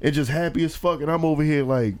just happy as fuck. And I'm over here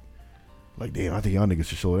like, damn, I think y'all niggas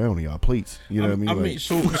should slow down on y'all plates. You know what I mean?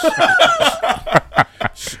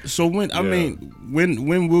 So when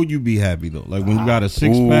will you be happy though? Like when you got a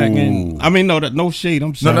 6-pack and no shade.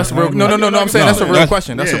 I'm sorry. No, that's real. No. I'm saying that's a real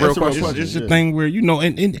question. That's a real question. It's a thing where, you know,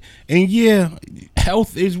 and yeah,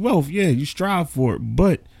 health is wealth. Yeah, you strive for it,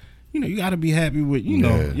 but you know, you got to be happy with, you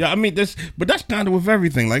know. Yeah, I mean that's kind of with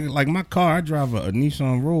everything. Like my car, I drive a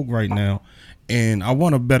Nissan Rogue right now. And I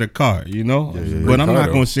want a better car, you know. But I'm not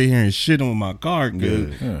gonna sit here and shit on my car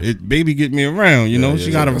because it baby get me around, you know. She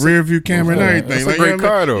got a rear view camera and everything. It's like, a great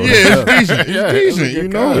car though. Yeah, it's decent. It's decent, you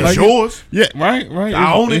know. It's yours. Yeah, right.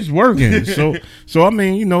 I own it. It's working. So I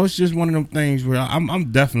mean, you know, it's just one of them things where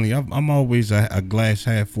I'm definitely I'm always a glass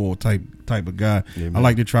half full type of guy. Yeah, I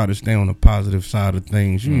like to try to stay on the positive side of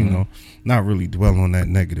things, you know, not really dwell on that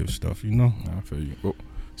negative stuff, you know. I feel you. Well,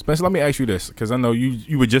 Spencer, let me ask you this, because I know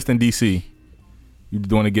you were just in DC. You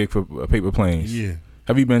doing a gig for Paper Planes. Yeah.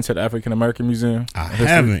 Have you been to the African American Museum? I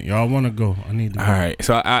haven't. Y'all want to go? I need to go. All right.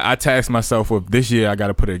 So I tasked myself with this year. I got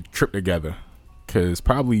to put a trip together, because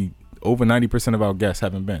probably over 90% of our guests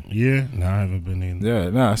haven't been. Yeah. No, I haven't been either. Yeah.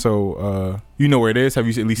 Nah. So you know where it is? Have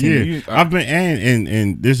you at least seen it? Yeah. I've been,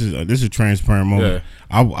 and this is a transparent moment. Yeah.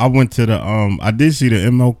 I went to the I did see the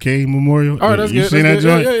MLK Memorial. Oh, that's you good. seen That's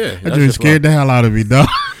that good. joint? Yeah. That joint scared the hell out of me, dog.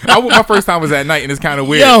 My first time was at night, and it's kind of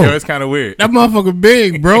weird. Yo, it's kind of weird. That motherfucker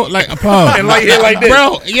big, bro. Like a pause. And like this.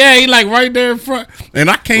 Bro, yeah, he like right there in front. And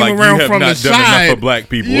I came like around you have from not the done side. Enough for black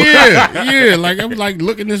people. Yeah. Like I'm like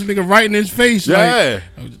looking this nigga right in his face. Yeah.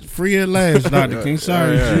 Like, free at last, Dr. King.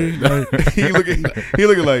 Sorry, G. Like, he looking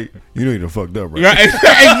like, you know you done fucked up, right?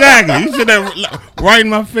 Exactly. You said that right in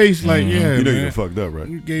my face, like, yeah. You know man. you done fucked up, right?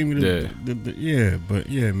 You gave me I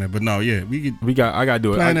gotta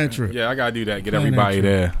do it. Plan that trip. Yeah, I gotta do that. Get everybody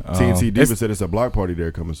there. TNT Diva said it's a block party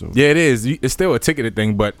there coming soon. Yeah, it is. It's still a ticketed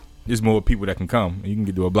thing, but there's more people that can come. You can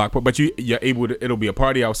do a block party, but you're able to. It'll be a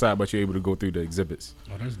party outside, but you're able to go through the exhibits.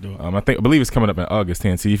 Oh, that's dope. I believe it's coming up in August.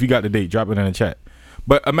 TNT. If you got the date, drop it in the chat.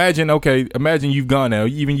 But imagine you've gone now.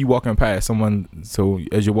 Even you walking past someone. So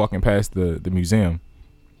as you're walking past the museum,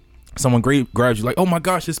 someone grabs you like, "Oh my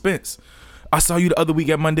gosh, it's Spence. I saw you the other week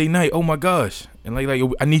at Monday night. Oh my gosh!" And like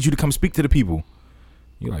I need you to come speak to the people.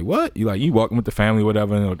 You're like, what? You walking with the family,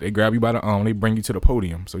 whatever. And they grab you by the arm. They bring you to the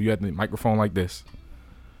podium. So you have the microphone like this.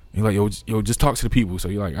 You're like, yo, just talk to the people. So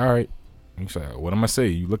you're like, all right. And you say, what am I say?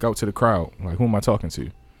 You look out to the crowd. Like, who am I talking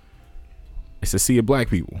to? It's a sea of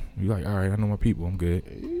black people. You're like, all right, I know my people. I'm good.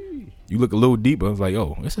 You look a little deeper. It's like,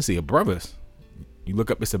 oh, it's a sea of brothers. You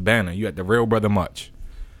look up, it's a banner. You at the Real Brother March.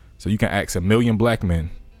 So you can ask 1 million black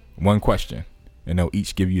men one question, and they'll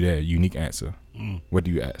each give you their unique answer. What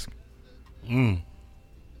do you ask?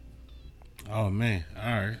 Oh man, all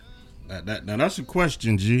right. Now that's a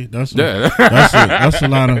question, G. That's Yeah. that's a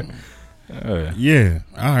lot of. Yeah.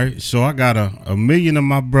 All right. So I got a million of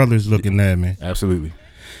my brothers looking at me, Absolutely.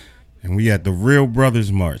 and we at the Real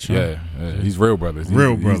Brothers March. Huh? Yeah. He's real brothers. He's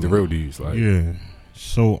the real dudes. Like, Yeah.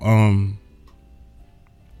 So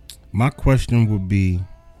my question would be,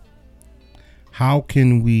 how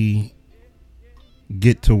can we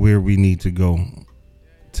get to where we need to go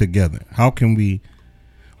together? How can we?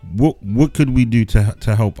 What could we do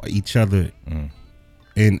to help each other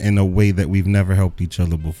in a way that we've never helped each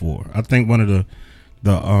other before? I think one of the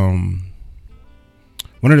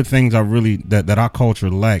things I really that our culture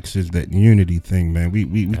lacks is that unity thing, man.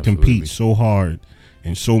 We compete so hard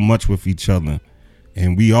and so much with each other,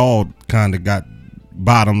 and we all kind of got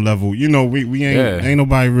bottom level. You know, we ain't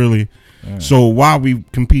nobody really. Yeah. So why are we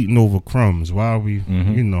competing over crumbs? Why are we,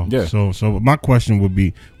 you know? Yeah. So my question would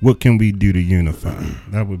be, what can we do to unify?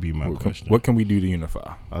 That would be my question. What can we do to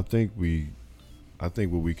unify? I think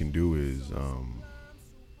what we can do is,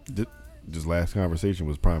 this last conversation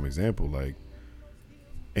was prime example. Like,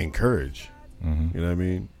 encourage. You know what I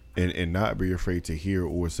mean? And not be afraid to hear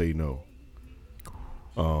or say no.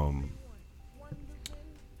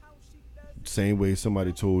 Same way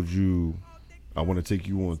somebody told you, I want to take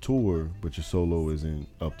you on tour, but your solo isn't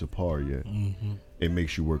up to par yet. It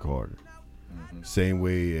makes you work harder. Same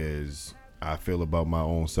way as I feel about my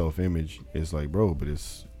own self-image. It's like, bro, but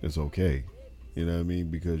it's okay. You know what I mean?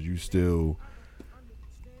 Because you still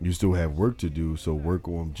have work to do. So work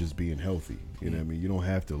on just being healthy. You know what I mean? You don't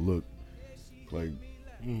have to look like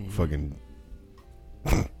fucking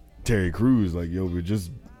Terry Crews. Like, yo, but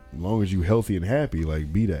just as long as you healthy and happy,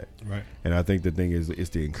 like, be that. Right. And I think the thing is, it's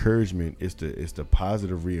the encouragement, it's the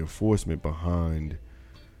positive reinforcement behind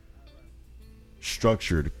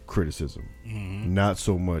structured criticism. Not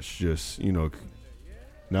so much just,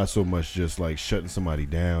 like shutting somebody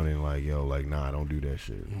down and like, yo, like, nah, don't do that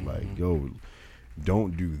shit. Like, yo,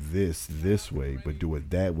 don't do this way, but do it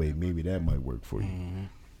that way. Maybe that might work for you.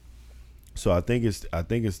 So I think it's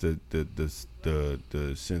the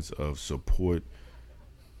sense of support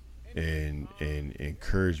and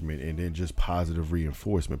encouragement, and then just positive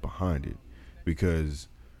reinforcement behind it. Because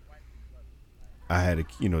I had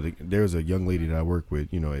there was a young lady that I work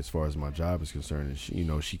with, as far as my job is concerned,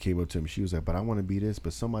 and she came up to me, she was like, but I want to be this,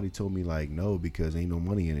 but somebody told me like no, because ain't no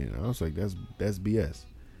money in it. And I was like, that's BS.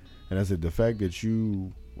 And I said, the fact that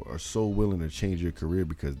you are so willing to change your career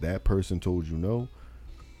because that person told you no,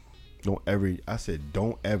 don't ever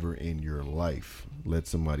in your life let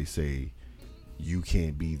somebody say you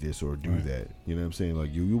can't be this or do that. You know what I'm saying?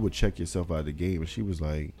 Like, you would check yourself out of the game. And she was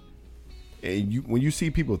like, and when you see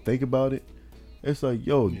people think about it, it's like,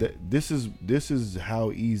 yo, this is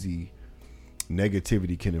how easy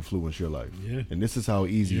negativity can influence your life. Yeah. And this is how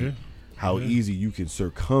easy easy you can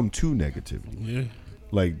succumb to negativity. Yeah.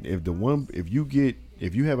 Like, if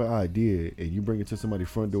you have an idea and you bring it to somebody's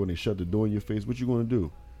front door and they shut the door in your face, what you gonna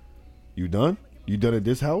do? You done? You done at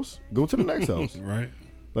this house? Go to the next house. Right.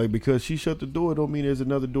 Like, because she shut the door don't mean there's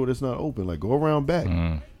another door that's not open. Like, go around back. You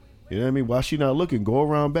know what I mean? While she not looking, go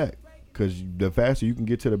around back. Because the faster you can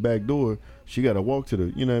get to the back door, she got to walk to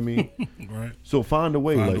the, you know what I mean? Right. So find a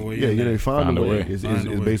way. Find a way is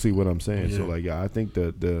basically what I'm saying. Yeah. So, like, I think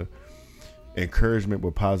the encouragement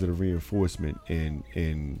with positive reinforcement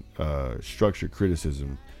and structured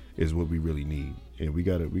criticism is what we really need. And we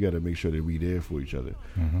gotta make sure that we there for each other.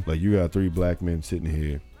 Like, you got 3 black men sitting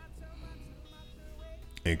here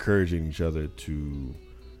encouraging each other to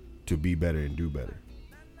be better and do better,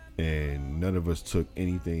 and none of us took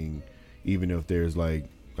anything, even if there's like,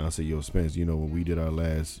 I'll say, yo, Spence, when we did our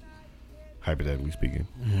last, hypothetically speaking,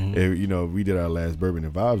 we did our last Bourbon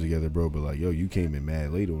and Vibes together, bro, but like, yo, you came in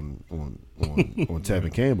mad late on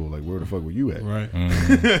Tevin Campbell. Like, where the fuck were you at? Right.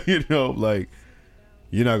 Like,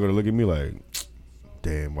 you're not gonna look at me like,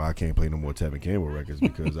 damn, well, I can't play no more Tevin Campbell records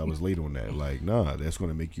because I was late on that. Like, nah, that's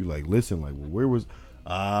gonna make you like listen, like, well, where was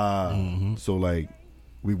so like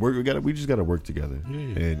we just gotta work together.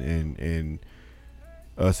 And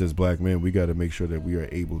us as black men, we gotta make sure that we are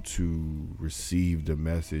able to receive the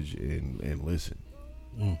message and listen.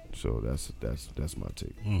 So that's my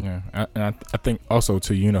take. Yeah, and I think also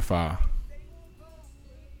to unify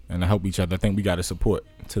and to help each other, I think we gotta support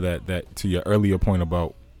to that to your earlier point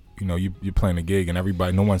about, you're playing a gig and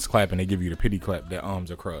everybody, no one's clapping, they give you the pity clap, their arms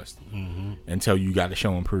are crossed and tell you gotta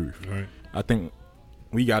show and prove. Right. I think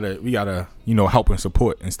we gotta help and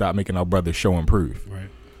support and stop making our brothers show and prove. Right.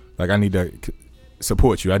 Like, I need to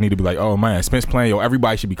support you. I need to be like, oh man, Spence playing, yo,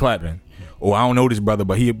 everybody should be clapping. oh, I don't know this brother,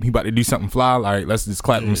 but he about to do something fly. All right, let's just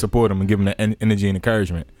clap him and support him and give him the energy and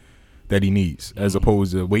encouragement that he needs, as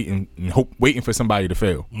opposed to waiting for somebody to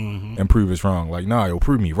fail and prove us wrong. Like, nah, yo,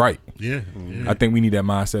 prove me right. Yeah. I think we need that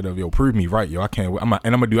mindset of, yo, prove me right, yo. I can't. I'm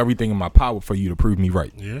gonna do everything in my power for you to prove me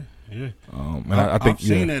right. Yeah. And I think I've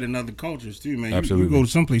seen that in other cultures too, man. Absolutely. You go to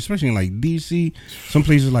some place, especially in like DC, some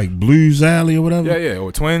places like Blues Alley or whatever. Yeah,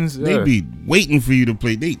 or Twins. They be waiting for you to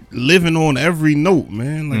play. They living on every note,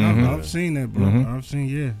 man. Like I've seen that, bro. I've seen,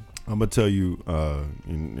 yeah. I'm gonna tell you,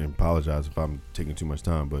 and apologize if I'm taking too much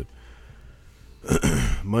time, but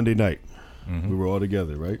Monday night we were all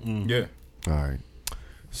together, right? Yeah. All right.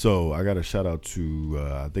 So I got a shout out to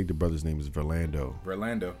I think the brother's name is Verlando,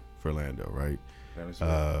 right?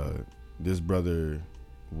 This brother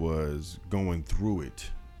was going through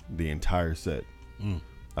it the entire set.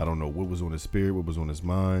 I don't know what was on his spirit, what was on his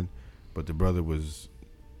mind, but the brother was,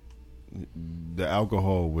 the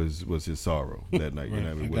alcohol was his sorrow that night. You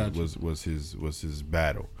know what I mean? Was his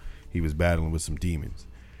battle. He was battling with some demons.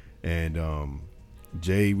 And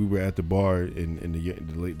Jay, we were at the bar, and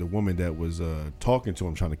the woman that was talking to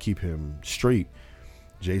him, trying to keep him straight,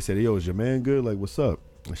 Jay said, "Yo, is your man good? Like, what's up?"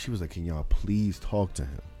 And she was like, "Can y'all please talk to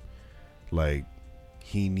him? Like,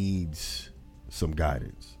 he needs some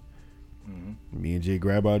guidance." Me and Jay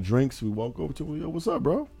grab our drinks. We walk over to him. "Yo, what's up,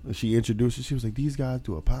 bro?" And she introduced us. She was like, "These guys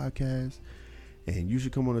do a podcast, and you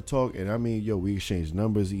should come on and talk." And I mean, yo, we exchanged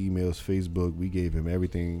numbers, emails, Facebook. We gave him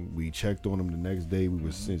everything. We checked on him the next day. We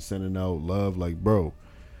were sending out love. Like, bro,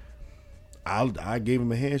 I gave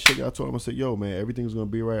him a handshake. I told him, I said, "Yo, man, everything's gonna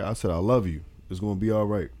be right." I said, "I love you. It's gonna be all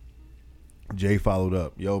right." Jay followed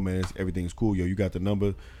up. "Yo, man, everything's cool. Yo, you got the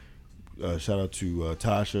number." Shout out to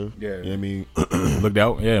Tasha. Yeah. You know what I mean? Looked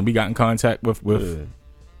out. Yeah, we got in contact with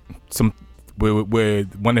some where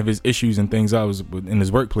one of his issues and things I was in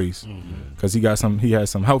his workplace, because he has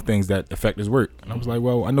some health things that affect his work. And I was like,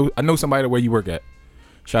 well, I know somebody where you work at.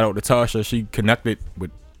 Shout out to Tasha. She connected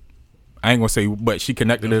with, I ain't gonna say, but she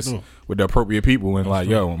connected us with the appropriate people, and like,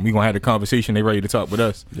 yo, we gonna have the conversation. They ready to talk with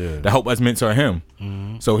us to help us mentor him.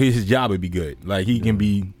 So his job would be good. Like, he can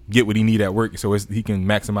get what he need at work, so he can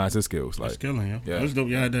maximize his skills. Like, that's killing, yo. Yeah, that's dope.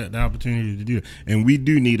 You had the opportunity to do it, and we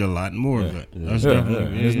do need a lot more of it. That's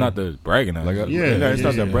definitely. It's not the bragging. Like, it's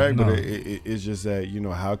not that brag, but it's just that, you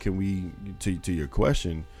know, how can we, to your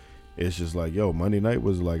question, it's just like, yo, Monday night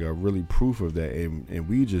was like a really proof of that, and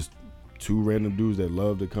we just two random dudes that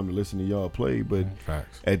love to come to listen to y'all play, but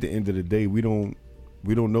at the end of the day, we don't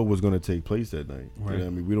know what's going to take place that night. Right. You know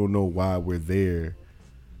what I mean? We don't know why we're there.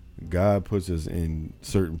 God puts us in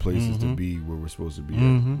certain places to be where we're supposed to be at.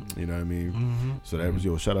 You know what I mean? So that was,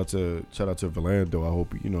 shout out to Verlando. I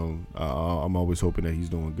hope, you know, I'm always hoping that he's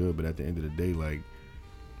doing good, but at the end of the day, like,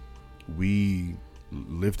 we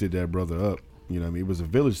lifted that brother up. You know what I mean? It was a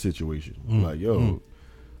village situation. Like, yo,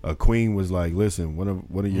 a queen was like, "Listen, one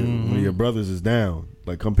of your brothers is down.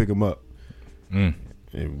 Like, come pick him up."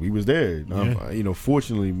 And we was there. You know,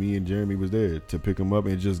 fortunately, me and Jeremy was there to pick him up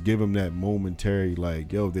and just give him that momentary,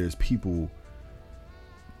 like, yo, there's people.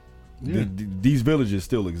 These villages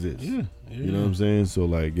still exist. You know what I'm saying? So,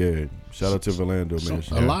 like, yeah, shout out to Verlando,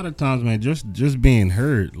 man. A lot of times, man, just being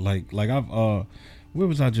heard. Like I've where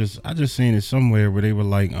was I just seen it somewhere where they were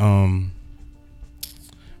like,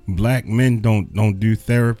 black men don't do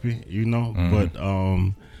therapy, you know, but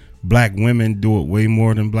black women do it way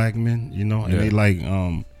more than black men, you know, and they like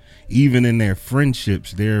even in their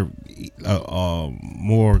friendships, they're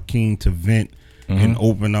more keen to vent and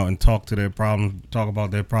open out and talk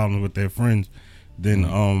about their problems with their friends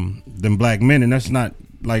than black men, and that's not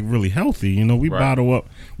like really healthy, you know. We bottle up.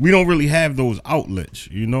 We don't really have those outlets,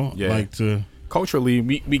 you know, like to culturally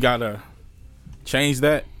we gotta change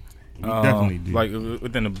that. Definitely do. Like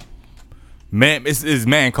within the man, it's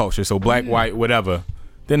man culture, so black, white, whatever.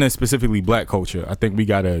 Then it's specifically black culture. I think we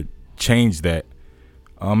gotta change that,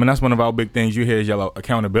 and that's one of our big things. You hear is yellow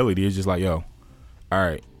accountability. It's just like, yo, all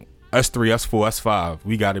right, us 3, us 4, us 5,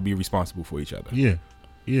 we gotta be responsible for each other.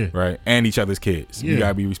 Yeah, right, and each other's kids. We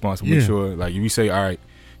gotta be responsible. Make sure, like, if you say, all right,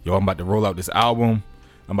 yo, I'm about to roll out this album,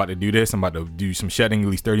 I'm about to do this, I'm about to do some shedding at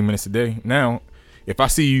least 30 minutes a day. Now, if I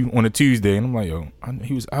see you on a Tuesday and I'm like, yo,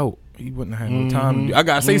 he was out, he wouldn't have no time to do. I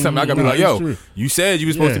gotta say something. I gotta be like, yo, you said you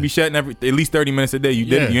were supposed to be shedding at least 30 minutes a day. You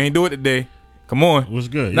did it. You ain't do it today. Come on. What's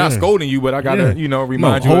good? Not scolding you, but I gotta, you know,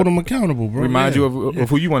 remind you. Hold them accountable, bro. Remind you of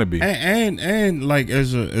who you want to be. And like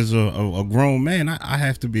as a grown man, I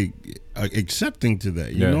have to be accepting to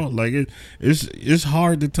that. You Yeah. know, like it's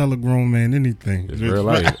hard to tell a grown man anything. It's real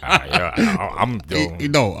life. I'm You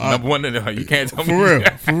know, number one. You can't tell me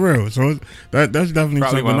for real. So that's definitely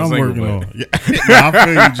Probably something why I'm I'm working single, on. Yeah. Nah, I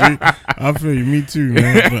feel you, G. I feel you. Me too,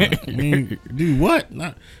 man. But, I mean, dude, what?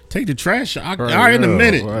 Take the trash out. All right, in a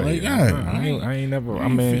minute. Right. Like, I ain't never. I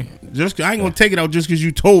mean, I ain't gonna take it out just because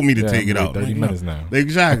you told me to yeah, take it I'm out. 30 Like, minutes no. now.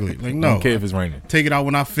 Exactly. Like I no. don't care if it's raining. Take it out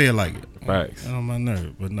when I feel like it. Facts. On my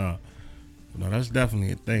nerve, but no, that's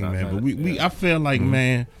definitely a thing, Nah, man. nah, But we yeah. I feel like,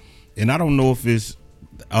 man, and I don't know if it's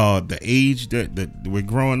the age that we're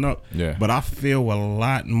growing up, Yeah. but I feel a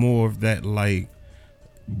lot more of that like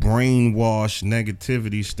brainwash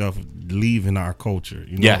negativity stuff leaving our culture.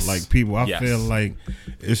 You know, Yes. like people. I Yes. feel like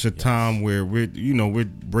it's a time where we're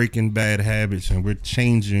breaking bad habits and we're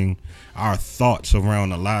changing our thoughts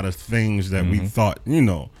around a lot of things that we thought,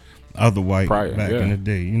 otherwise Prior, back yeah. in the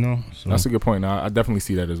day. You know, so That's a good point. I definitely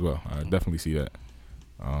see that as well. I definitely see that,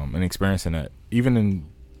 and experiencing that. Even in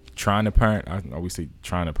trying to parent, I always say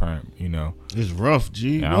trying to parent. it's rough,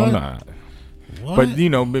 G. I What? don't know. What?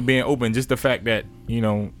 But being open, just the fact that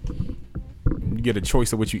you get a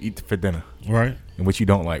choice of what you eat for dinner Right. and what you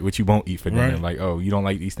don't like, what you won't eat for dinner. Right. Like, oh, you don't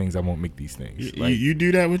like these things, I won't make these things. You, Like, you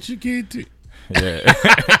do that with your kid too. yeah,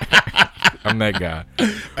 I'm that guy.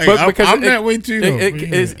 Hey, But I'm, because I'm it- that way too. Though.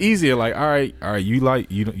 It's easier. Like, all right, you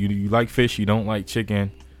like fish, you don't like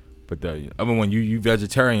chicken, but the other one you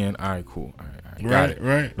vegetarian. All right, cool. All right, got it.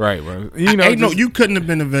 Right. Bro. You couldn't have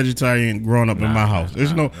been a vegetarian growing up in my house.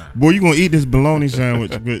 There's boy, you gonna eat this bologna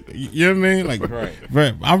sandwich, but you know what I mean? Like,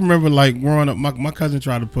 Right. I remember like growing up, my cousin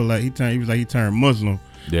tried to pull out. He turned Muslim.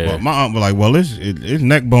 Yeah. But my aunt was like, well, it's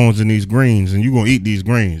neck bones in these greens, and you gonna eat these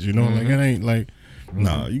greens. You know, like it ain't like.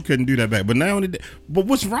 No, you couldn't do that back. But now, but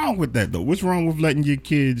what's wrong with that though? What's wrong with letting your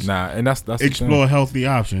kids and that's the explore thing. healthy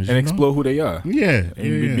options and you know? explore who they are. Yeah,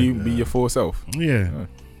 And be your full self. yeah.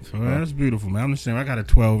 So that's beautiful, man. I'm just saying, I got a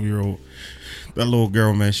 12-year-old. That little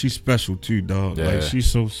girl, man, she's special too, dog. Yeah. Like she's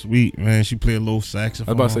so sweet, man. She play a little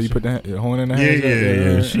saxophone. I was about to say, you put the horn in the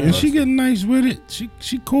Yeah. hands. She getting nice with it.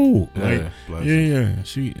 She cool. Yeah. Like, Bless yeah.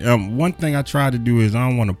 She one thing I tried to do is I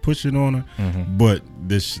don't want to push it on her, but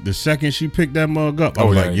the second she picked that mug up, I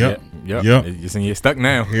was like, yep. You're stuck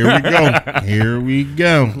now. Here we go. Here we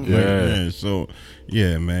go. Like, Yeah. so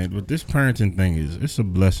yeah, man. But this parenting thing it's a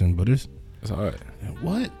blessing, but it's hard.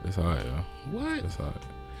 what? It's hard, yo. What? It's hard.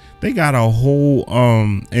 They got a whole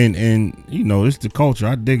and it's the culture.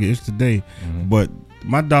 I dig it. It's today. But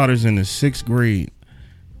my daughter's in the 6th grade,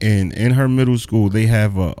 and in her middle school they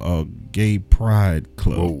have a gay pride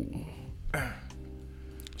club. Whoa.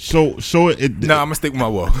 So it No, I'm gonna stick with my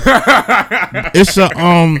wall. it's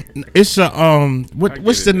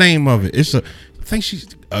what's the name of it? I think she's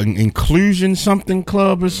an inclusion something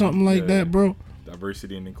club or something like that, bro.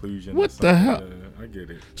 Diversity and inclusion. What the hell? I get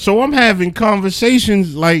it. So I'm having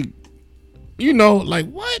conversations like, like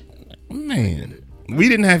what? Man, we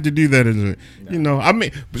didn't have to do that as a, I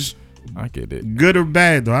mean, I get it. good or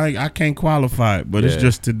bad though. I can't qualify it, but it's Yeah.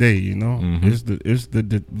 just today, It's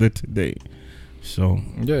the today. So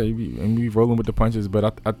Yeah, you be rolling with the punches,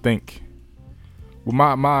 but I think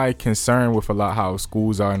my concern with a lot how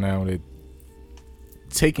schools are now, they're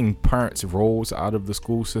taking parents' roles out of the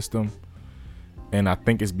school system. And I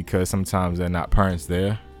think it's because sometimes they're not parents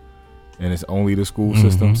there, and it's only the school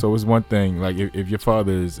system. So it's one thing, like if your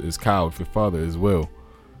father is Kyle, if your father is Will,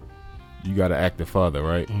 you got to act the father,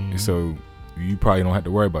 right? So you probably don't have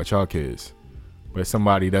to worry about your kids. But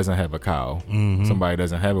somebody doesn't have a Kyle, somebody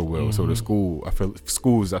doesn't have a Will. So the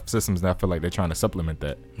schools, systems, I feel like they're trying to supplement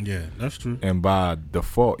that. yeah, that's true. And by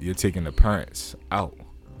default, you're taking the parents out.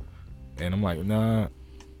 And I'm like, nah.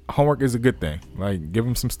 Homework is a good thing. Like, give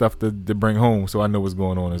them some stuff to bring home so I know what's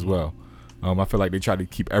going on as well. I feel like they try to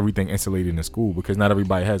keep everything insulated in school because not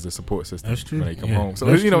everybody has a support system That's true. when they come Yeah, home. So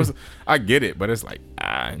that's true. I get it, but it's like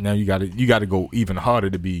now you got to go even harder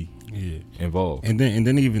to be involved. And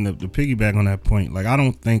then even the piggyback on that point, like I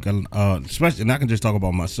don't think, especially, and I can just talk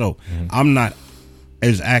about myself. I'm not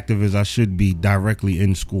as active as I should be directly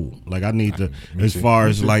in school. Like I need to, as far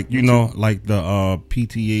as like like the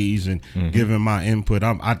PTAs and giving my input.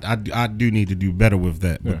 I do need to do better with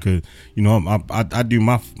that because I do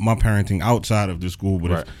my parenting outside of the school.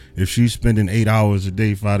 But if she's spending 8 hours a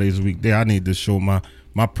day, 5 days a week there, I need to show my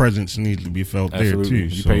presence needs to be felt Absolutely. there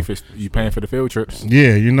too. You paying for the field trips.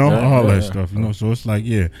 Yeah, all that yeah. stuff. So it's like,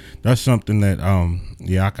 that's something that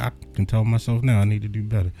I can tell myself now I need to do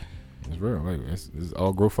better. It's real. Like it's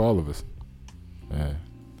all growth for all of us. Yeah.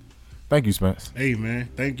 Thank you, Spence. Hey man,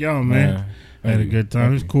 thank y'all, man. I had a good time.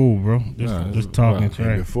 Thank It's you. cool, bro. Just talking And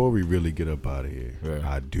trash. before we really get up out of here, Yeah.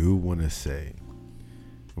 I do want to say,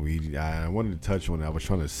 I wanted to touch on it. I was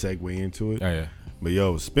trying to segue into it. Oh, yeah. But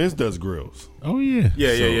yo, Spence does grills. Oh yeah.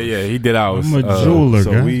 Yeah. He did ours. I'm a jeweler,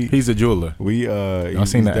 So guy. He's a jeweler. I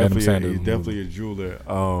seen that Adam Sandler He's movie. definitely a jeweler.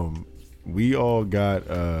 We all got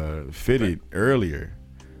fitted earlier.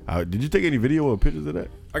 Did you take any video or pictures of that?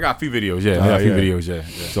 I got a few videos. Yeah, I got a few yeah. videos. Yeah.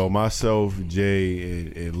 So myself, Jay,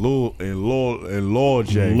 and Lil J. Lord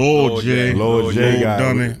J. Lord J got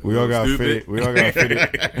Dummy. we all got Stupid. fitted. We all got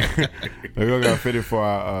fitted. We all got fitted for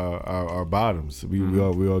our bottoms. We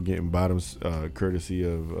all getting bottoms courtesy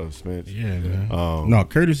of Spence. Yeah, man. No,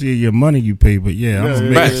 courtesy of your money you pay, but yeah,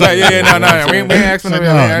 I'm Right, so, no. We ain't asking them.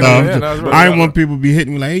 I ain't want people to be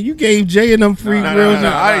hitting me like, hey, you gave Jay and them free grills.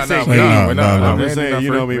 I ain't saying I'm just saying,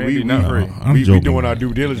 you know what I mean? We doing our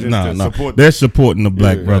due diligence to support. They're supporting the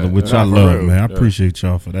black brother, which I love, real. man. I appreciate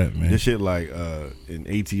y'all for that, man. This shit like in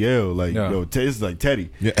ATL, like yo, this is like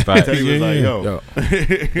Teddy. Yeah. Teddy was like, Yo.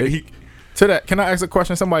 To that, can I ask a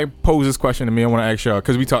question? Somebody posed this question to me. I want to ask y'all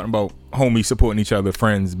because we talking about homies supporting each other,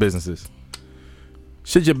 friends, businesses.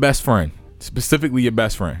 Should your best friend, specifically your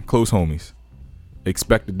best friend, close homies,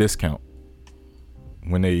 expect a discount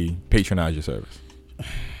when they patronize your service?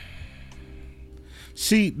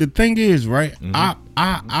 See, the thing is, right? I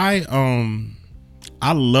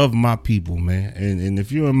love my people, man, and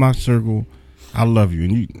if you're in my circle, I love you,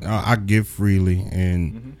 and I give freely,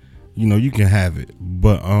 and you know you can have it.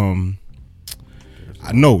 But I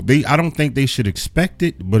don't think they should expect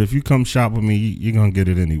it. But if you come shop with me, you're gonna get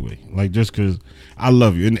it anyway. Like just because I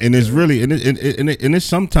love you, and it's really and it's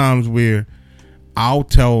sometimes where I'll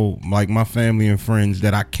tell like my family and friends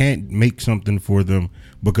that I can't make something for them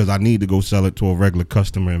because I need to go sell it to a regular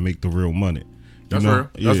customer and make the real money. That's real.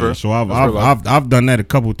 That's real. So I've done that a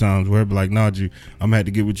couple times where I'd be like, nah, G, I'm gonna have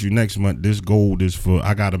to get with you next month. This gold is for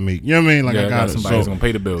I gotta make. You know what I mean? Like I gotta. Somebody's gonna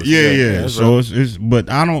pay the bills. Yeah. So it's but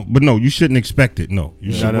no, you shouldn't expect it. No,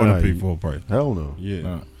 you should want to pay full price. hell no.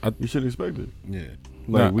 Yeah. You shouldn't expect it. Yeah.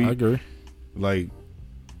 Like I agree. Like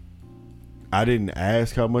I didn't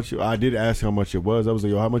ask how much. I did ask how much it was. I was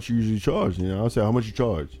like, yo, how much you usually charge? You know, I said, how much you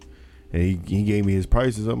charge? And he gave me his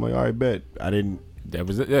prices. I'm like, all right, bet. I didn't. That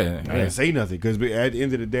was it. Yeah. I didn't say nothing because at the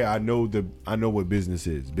end of the day, I know what business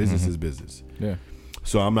is. Business is business. Yeah.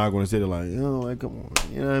 So I'm not going to sit there like, like, come on,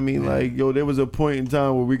 you know what I mean? Like, yo, there was a point in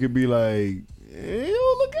time where we could be like, hey,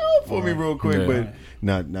 yo, look out for me real quick, but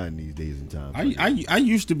not in these days and times. I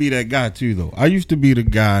used to be that guy too, though. I used to be the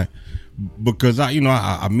guy because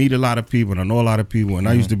I meet a lot of people and I know a lot of people, and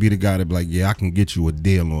I used to be the guy that be like, yeah, I can get you a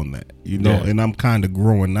deal on that, you know. And I'm kind of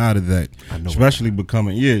growing out of that, especially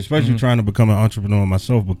trying to become an entrepreneur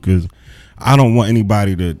myself because I don't want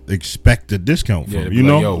anybody to expect a discount from me, you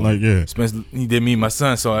know. Like, Spence, he did me my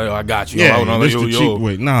son, so I got you. Yeah, this the cheap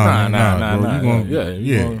way. Nah, bro.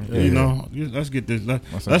 You know, let's get this.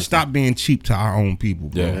 Let's stop being cheap to our own people,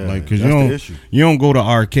 bro. Yeah. Like, cause you don't go to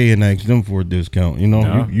RK and ask them for a discount. You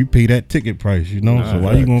know, you pay that ticket price. You know, so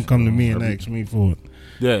why you gonna come to me and ask me for it?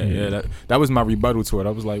 Yeah. That was my rebuttal to it. I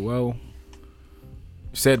was like, well,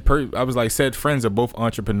 said friends are both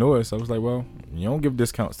entrepreneurs. I was like, well, you don't give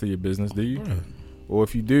discounts to your business, do you? Or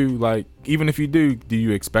if you do, like, even if you do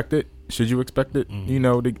you expect it? Should you expect it? You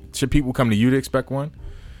know, should people come to you to expect one?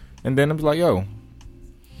 And then I was like, yo,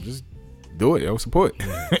 just do it, yo, support.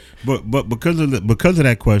 But because of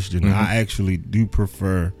that question, I actually do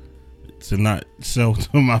prefer to not sell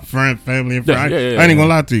to my family and friends. I ain't gonna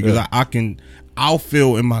lie to you because I'll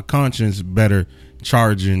feel in my conscience better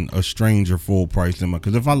charging a stranger full price than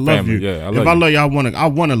because if I love you, I love you, I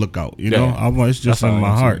want to look out. You know, it's just in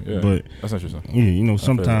my heart. Yeah. But that's interesting. Yeah, you know,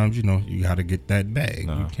 sometimes you know you got to get that bag.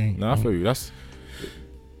 You can't. No, I feel you. That's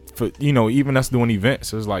for even us doing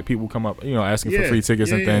events. It's like people come up, asking for free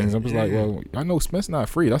tickets and things. I was like, well, I know Smith's not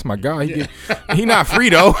free. That's my guy. He not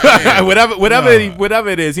free though. whatever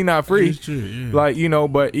it is, he not free. It's true, yeah. Like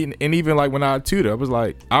but and even like when I tutor, I was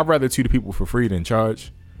like, I'd rather tutor people for free than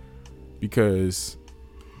charge. Because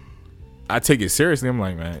I take it seriously. I'm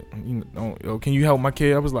like, man, can you help my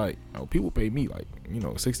kid? I was like, people pay me like,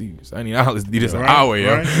 $60, $70 to do this an hour,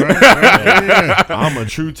 yo. Right. I'm a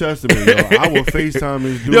true testament, yo. I will FaceTime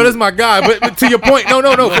this dude. Yo, this is my guy. But to your point, no.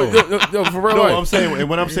 For real. No, I'm saying, and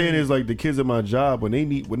what I'm saying is like the kids at my job when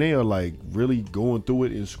they are like really going through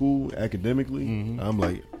it in school academically, I'm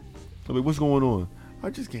like, what's going on?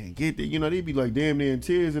 I just can't get there. They be like damn near in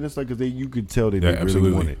tears, and it's like because you could tell that they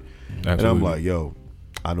really want it. Absolutely. And I'm like, yo,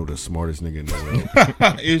 I know the smartest nigga in the world.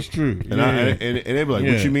 It's true. And they be like,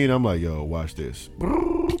 what you mean? I'm like, yo, watch this.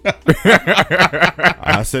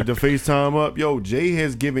 I set the FaceTime up. Yo, Jay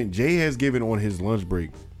has given on his lunch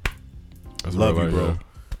break. That's Love right, you, bro.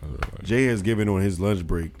 Jay has given on his lunch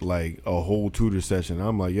break like a whole tutor session.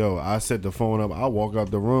 I'm like, yo, I set the phone up. I walk out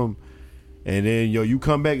the room, and then you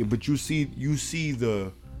come back, but you see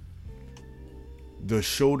the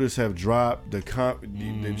shoulders have dropped,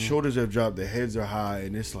 the shoulders have dropped, the heads are high,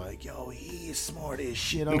 and it's like, yo, he is smart as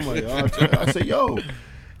shit. I'm like, I say, yo,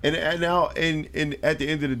 and now and at the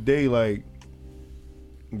end of the day, like,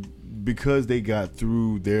 because they got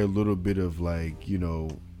through their little bit of like,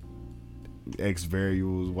 X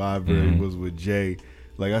variables, Y variables with Jay.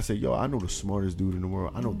 Like I said, yo, I know the smartest dude in the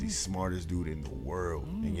world. I know the smartest dude in the world,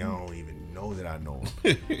 and y'all don't even know that I know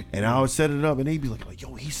him. And I would set it up, and they'd be like,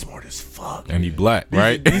 yo, he's smart as fuck. And he black,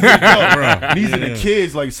 right? These are the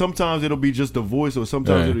kids. Like sometimes it'll be just the voice, or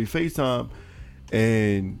sometimes it'll be FaceTime,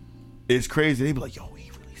 and it's crazy. They be like, yo,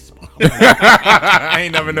 he really smart. I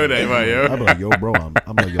ain't never know that, right, yo. I'm like, yo, bro, I'm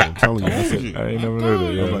like, yo, I'm telling you. I ain't never know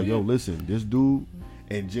that, yo. I'm like, yo, listen, this dude.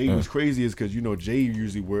 And Jay was crazy is because Jay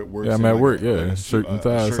usually works. Yeah, I'm at work. Yeah, shirt and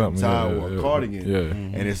tie or something. Or a cardigan. Yeah,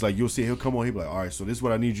 and it's like you'll see he'll come on. He'll be like, all right, so this is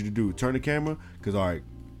what I need you to do. Turn the camera, because all right,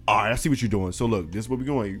 I see what you're doing. So look, this is what we're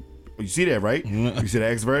going. You see that, right? You see the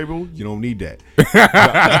X variable. You don't need that.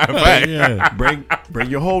 Bring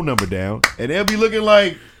your whole number down, and they'll be looking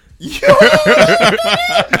like, yo, what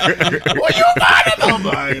you got it? I'm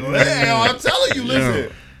like, hell, I'm telling you,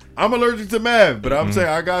 listen. I'm allergic to math, but I'm saying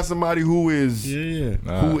I got somebody who is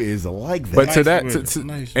who is like that. But to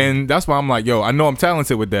that, and that's why I'm like, yo, I know I'm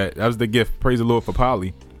talented with that. That was the gift. Praise the Lord for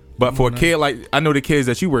Polly. But for a kid like, I know the kids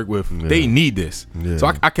that you work with, they need this. Yeah.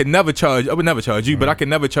 So I could never charge. I would never charge you, but I can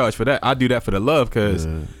never charge for that. I do that for the love, because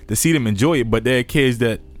to see them enjoy it. But there are kids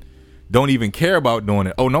that don't even care about doing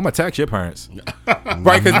it. Oh no, I'm gonna tax your parents,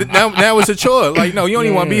 right? Because now it's a chore. Like, no, you don't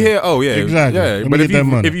even want to be here. Oh yeah, exactly. Yeah, but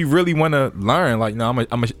if you really want to learn, like, no,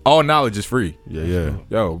 all knowledge is free. Yeah.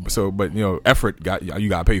 Yo, so but effort you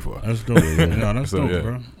got to pay for. That's dope. No, that's dope,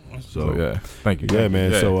 bro. So yeah, thank you. Yeah,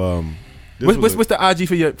 man. Yeah. So what's the IG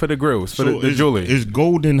for the grills, for the jewelry? It's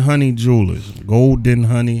Golden Honey Jewelers. Golden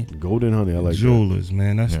Honey. I like Jewelers, that.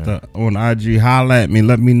 man. That's the on IG. Holla at me.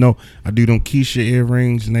 Let me know. I do them Keisha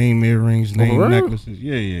earrings, name necklaces.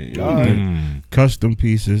 Yeah. Right. Custom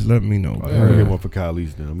pieces. Let me know. I'm gonna get one for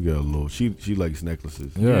Kylie's then. I'm gonna get a little. She likes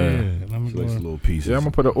necklaces. Yeah. She likes little pieces. Yeah, I'm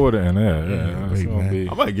gonna put an order in there.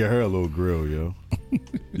 I might get her a little grill, yo.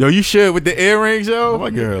 Yo, you should with the earrings, yo. I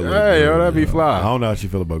might get her a little grill, yo, that'd be fly. I don't know how she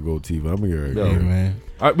feel about gold teeth, but I'm gonna get her a grill. Yeah, man.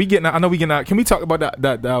 I know we getting out. Can we talk about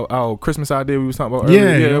that our Christmas idea we was talking about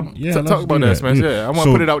earlier? Yeah. Talk about that, man. Yeah, I want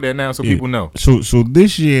to put it out there now so people know. So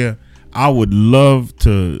this year, I would love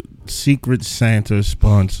to Secret Santa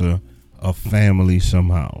sponsor a family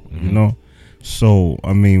somehow. So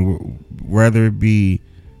I mean, whether it be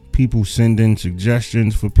people sending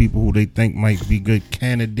suggestions for people who they think might be good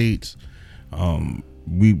candidates,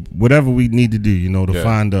 whatever we need to do, to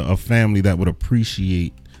find a family that would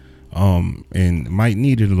appreciate. And might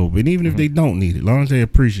need it a little bit, even if they don't need it, as long as they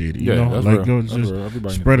appreciate it. That's like real. go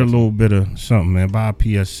just spread a little bit of something, man. Buy a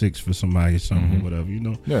PS6 for somebody or something, or whatever,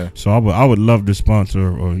 Yeah. So I would love to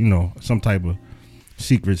sponsor or some type of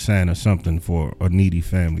Secret Santa something for a needy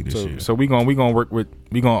family this year. So we gonna work with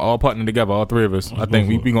all partner together, all three of us. I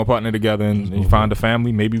think we gonna partner together and find a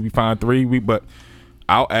family. Maybe we find three. But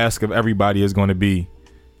our ask of everybody is going to be,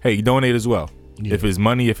 hey, donate as well. Yeah. If it's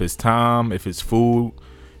money, if it's time, if it's food.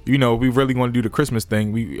 We really want to do the Christmas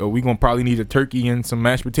thing. We gonna probably need a turkey and some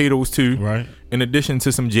mashed potatoes too, right? In addition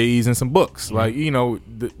to some J's and some books, like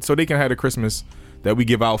so they can have the Christmas that we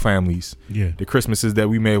give our families. Yeah, the Christmases that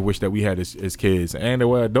we may have wished that we had as kids and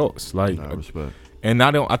we're adults. Like, respect. And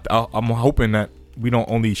I'm hoping that we don't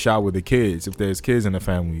only shower the kids. If there's kids in the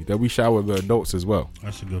family, that we shower the adults as well.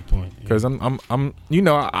 That's a good point. Because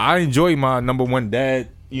I enjoy my number one dad.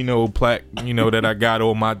 Plaque, that I got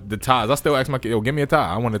on the ties. I still ask my kid, yo, give me a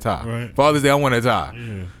tie. I want a tie. Right. Father's Day, I want a tie.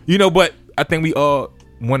 Yeah. But I think we all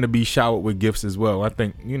want to be showered with gifts as well. I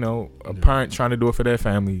think, a parent trying to do it for their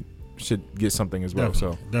family should get something as well.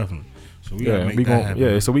 Definitely. So we gotta make that happen.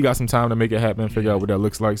 Yeah, so we got some time to make it happen, figure out what that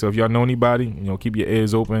looks like. So if y'all know anybody, keep your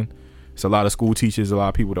ears open. It's a lot of school teachers, a lot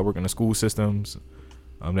of people that work in the school systems,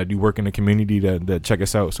 that do work in the community that check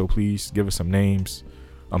us out. So please give us some names.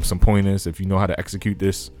 Some pointers if you know how to execute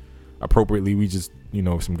this appropriately. We just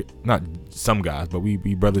not some guys, but we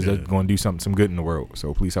brothers that going to do some good in the world.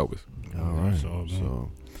 So please help us. All right.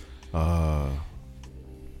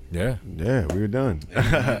 We're done.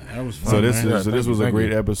 That was fun. This was a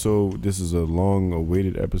great episode. This is a long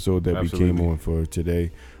awaited episode that we came on for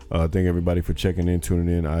today. Thank everybody for checking in, tuning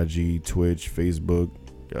in. IG, Twitch, Facebook,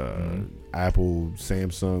 Apple,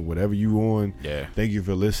 Samsung, whatever you on. Yeah. Thank you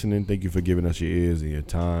for listening. Thank you for giving us your ears and your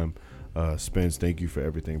time. Spence, thank you for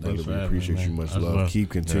everything, brother. Thanks for We having me, appreciate you. man. Much That's love. love. Keep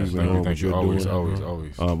continuing on what Thank you. you're Always, doing.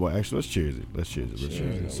 always. Well, actually, let's cheers it. Let's cheers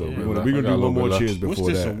it. So Yeah. we're I gonna got a do one little more bit cheers What's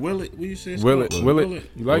before this? A that. Willet? What you say? it's Will it? called? Will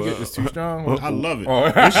it? You like it? It's too strong. I love it.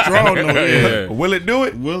 Oh. It's strong though. Yeah. Will it do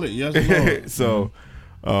it? Will it? Yes, Lord. So,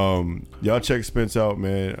 y'all check Spence out,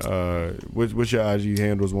 man. What's your IG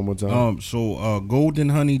handles one more time? So Golden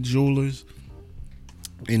Honey Jewelers,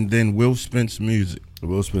 and then Will Spence Music.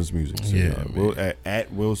 Will Spence Music. So, Yeah, Will,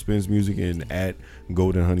 at Will Spence Music and at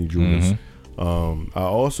Golden Honey Jewelers. I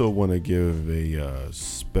also want to give a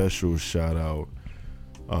special shout out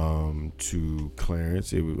to Clarence.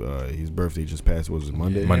 His birthday just passed. Was it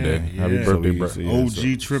Monday? Monday. Yeah. Happy birthday, bro.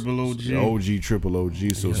 OG, triple OG. Triple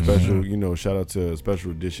OG. So special, shout out to a special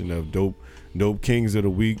edition of Dope Kings of the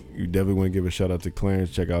Week. You definitely want to give a shout out to Clarence.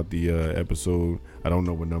 Check out the episode. I don't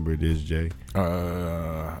know what number it is, Jay.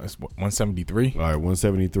 It's 173. All right,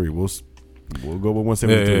 173. We'll go with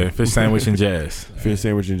 173. Yeah, fish sandwich and jazz. Fish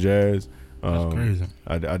sandwich and jazz. That's crazy.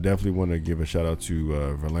 I definitely want to give a shout out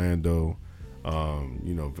to Verlando.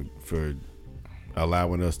 For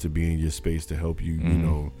allowing us to be in your space to help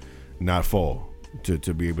you, not fall, to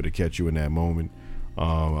be able to catch you in that moment.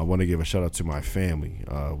 I want to give a shout out to my family.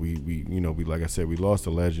 We like I said, we lost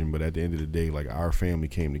a legend, but at the end of the day, like our family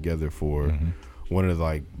came together for one of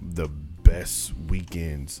the best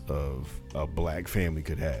weekends of a black family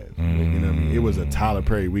could have. Like, you know what I mean? It was a Tyler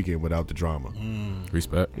Perry weekend without the drama.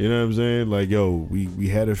 Respect. You know what I'm saying? Like, we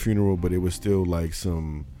had a funeral, but it was still like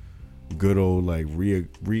some good old like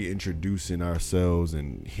reintroducing ourselves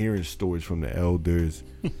and hearing stories from the elders.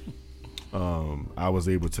 I was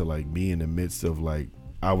able to like be in the midst of like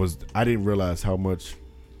I didn't realize how much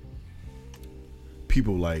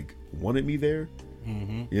people like wanted me there.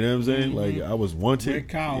 You know what I'm saying? Like I was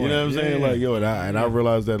wanted. You know what I'm saying? Like and I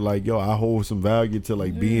realized that like I hold some value to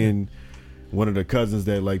like being one of the cousins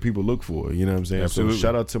that like people look for. You know what I'm saying? Absolutely. So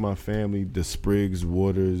shout out to my family, the Spriggs,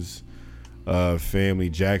 Waters family,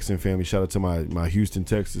 Jackson family. Shout out to my Houston,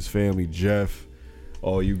 Texas family, Jeff,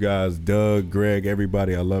 all you guys, Doug, Greg,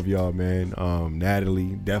 everybody. I love y'all, man.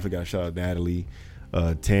 Natalie, definitely got to shout out Natalie,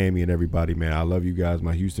 Tammy, and everybody, man. I love you guys,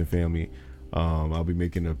 my Houston family. I'll be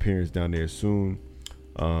making an appearance down there soon.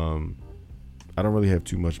 I don't really have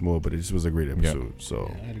too much more, but this was a great episode.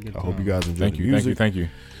 So I hope you guys enjoyed the music. Thank you.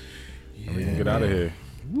 And we can get out of here.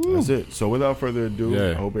 That's it. So without further ado,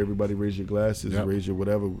 Yeah. I hope everybody raise your glasses, raise your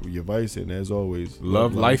whatever, your vice, and as always,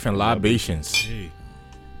 Love, life, and libations. Hey.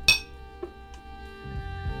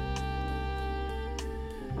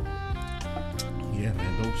 Yeah,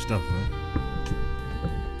 man. Dope stuff, man.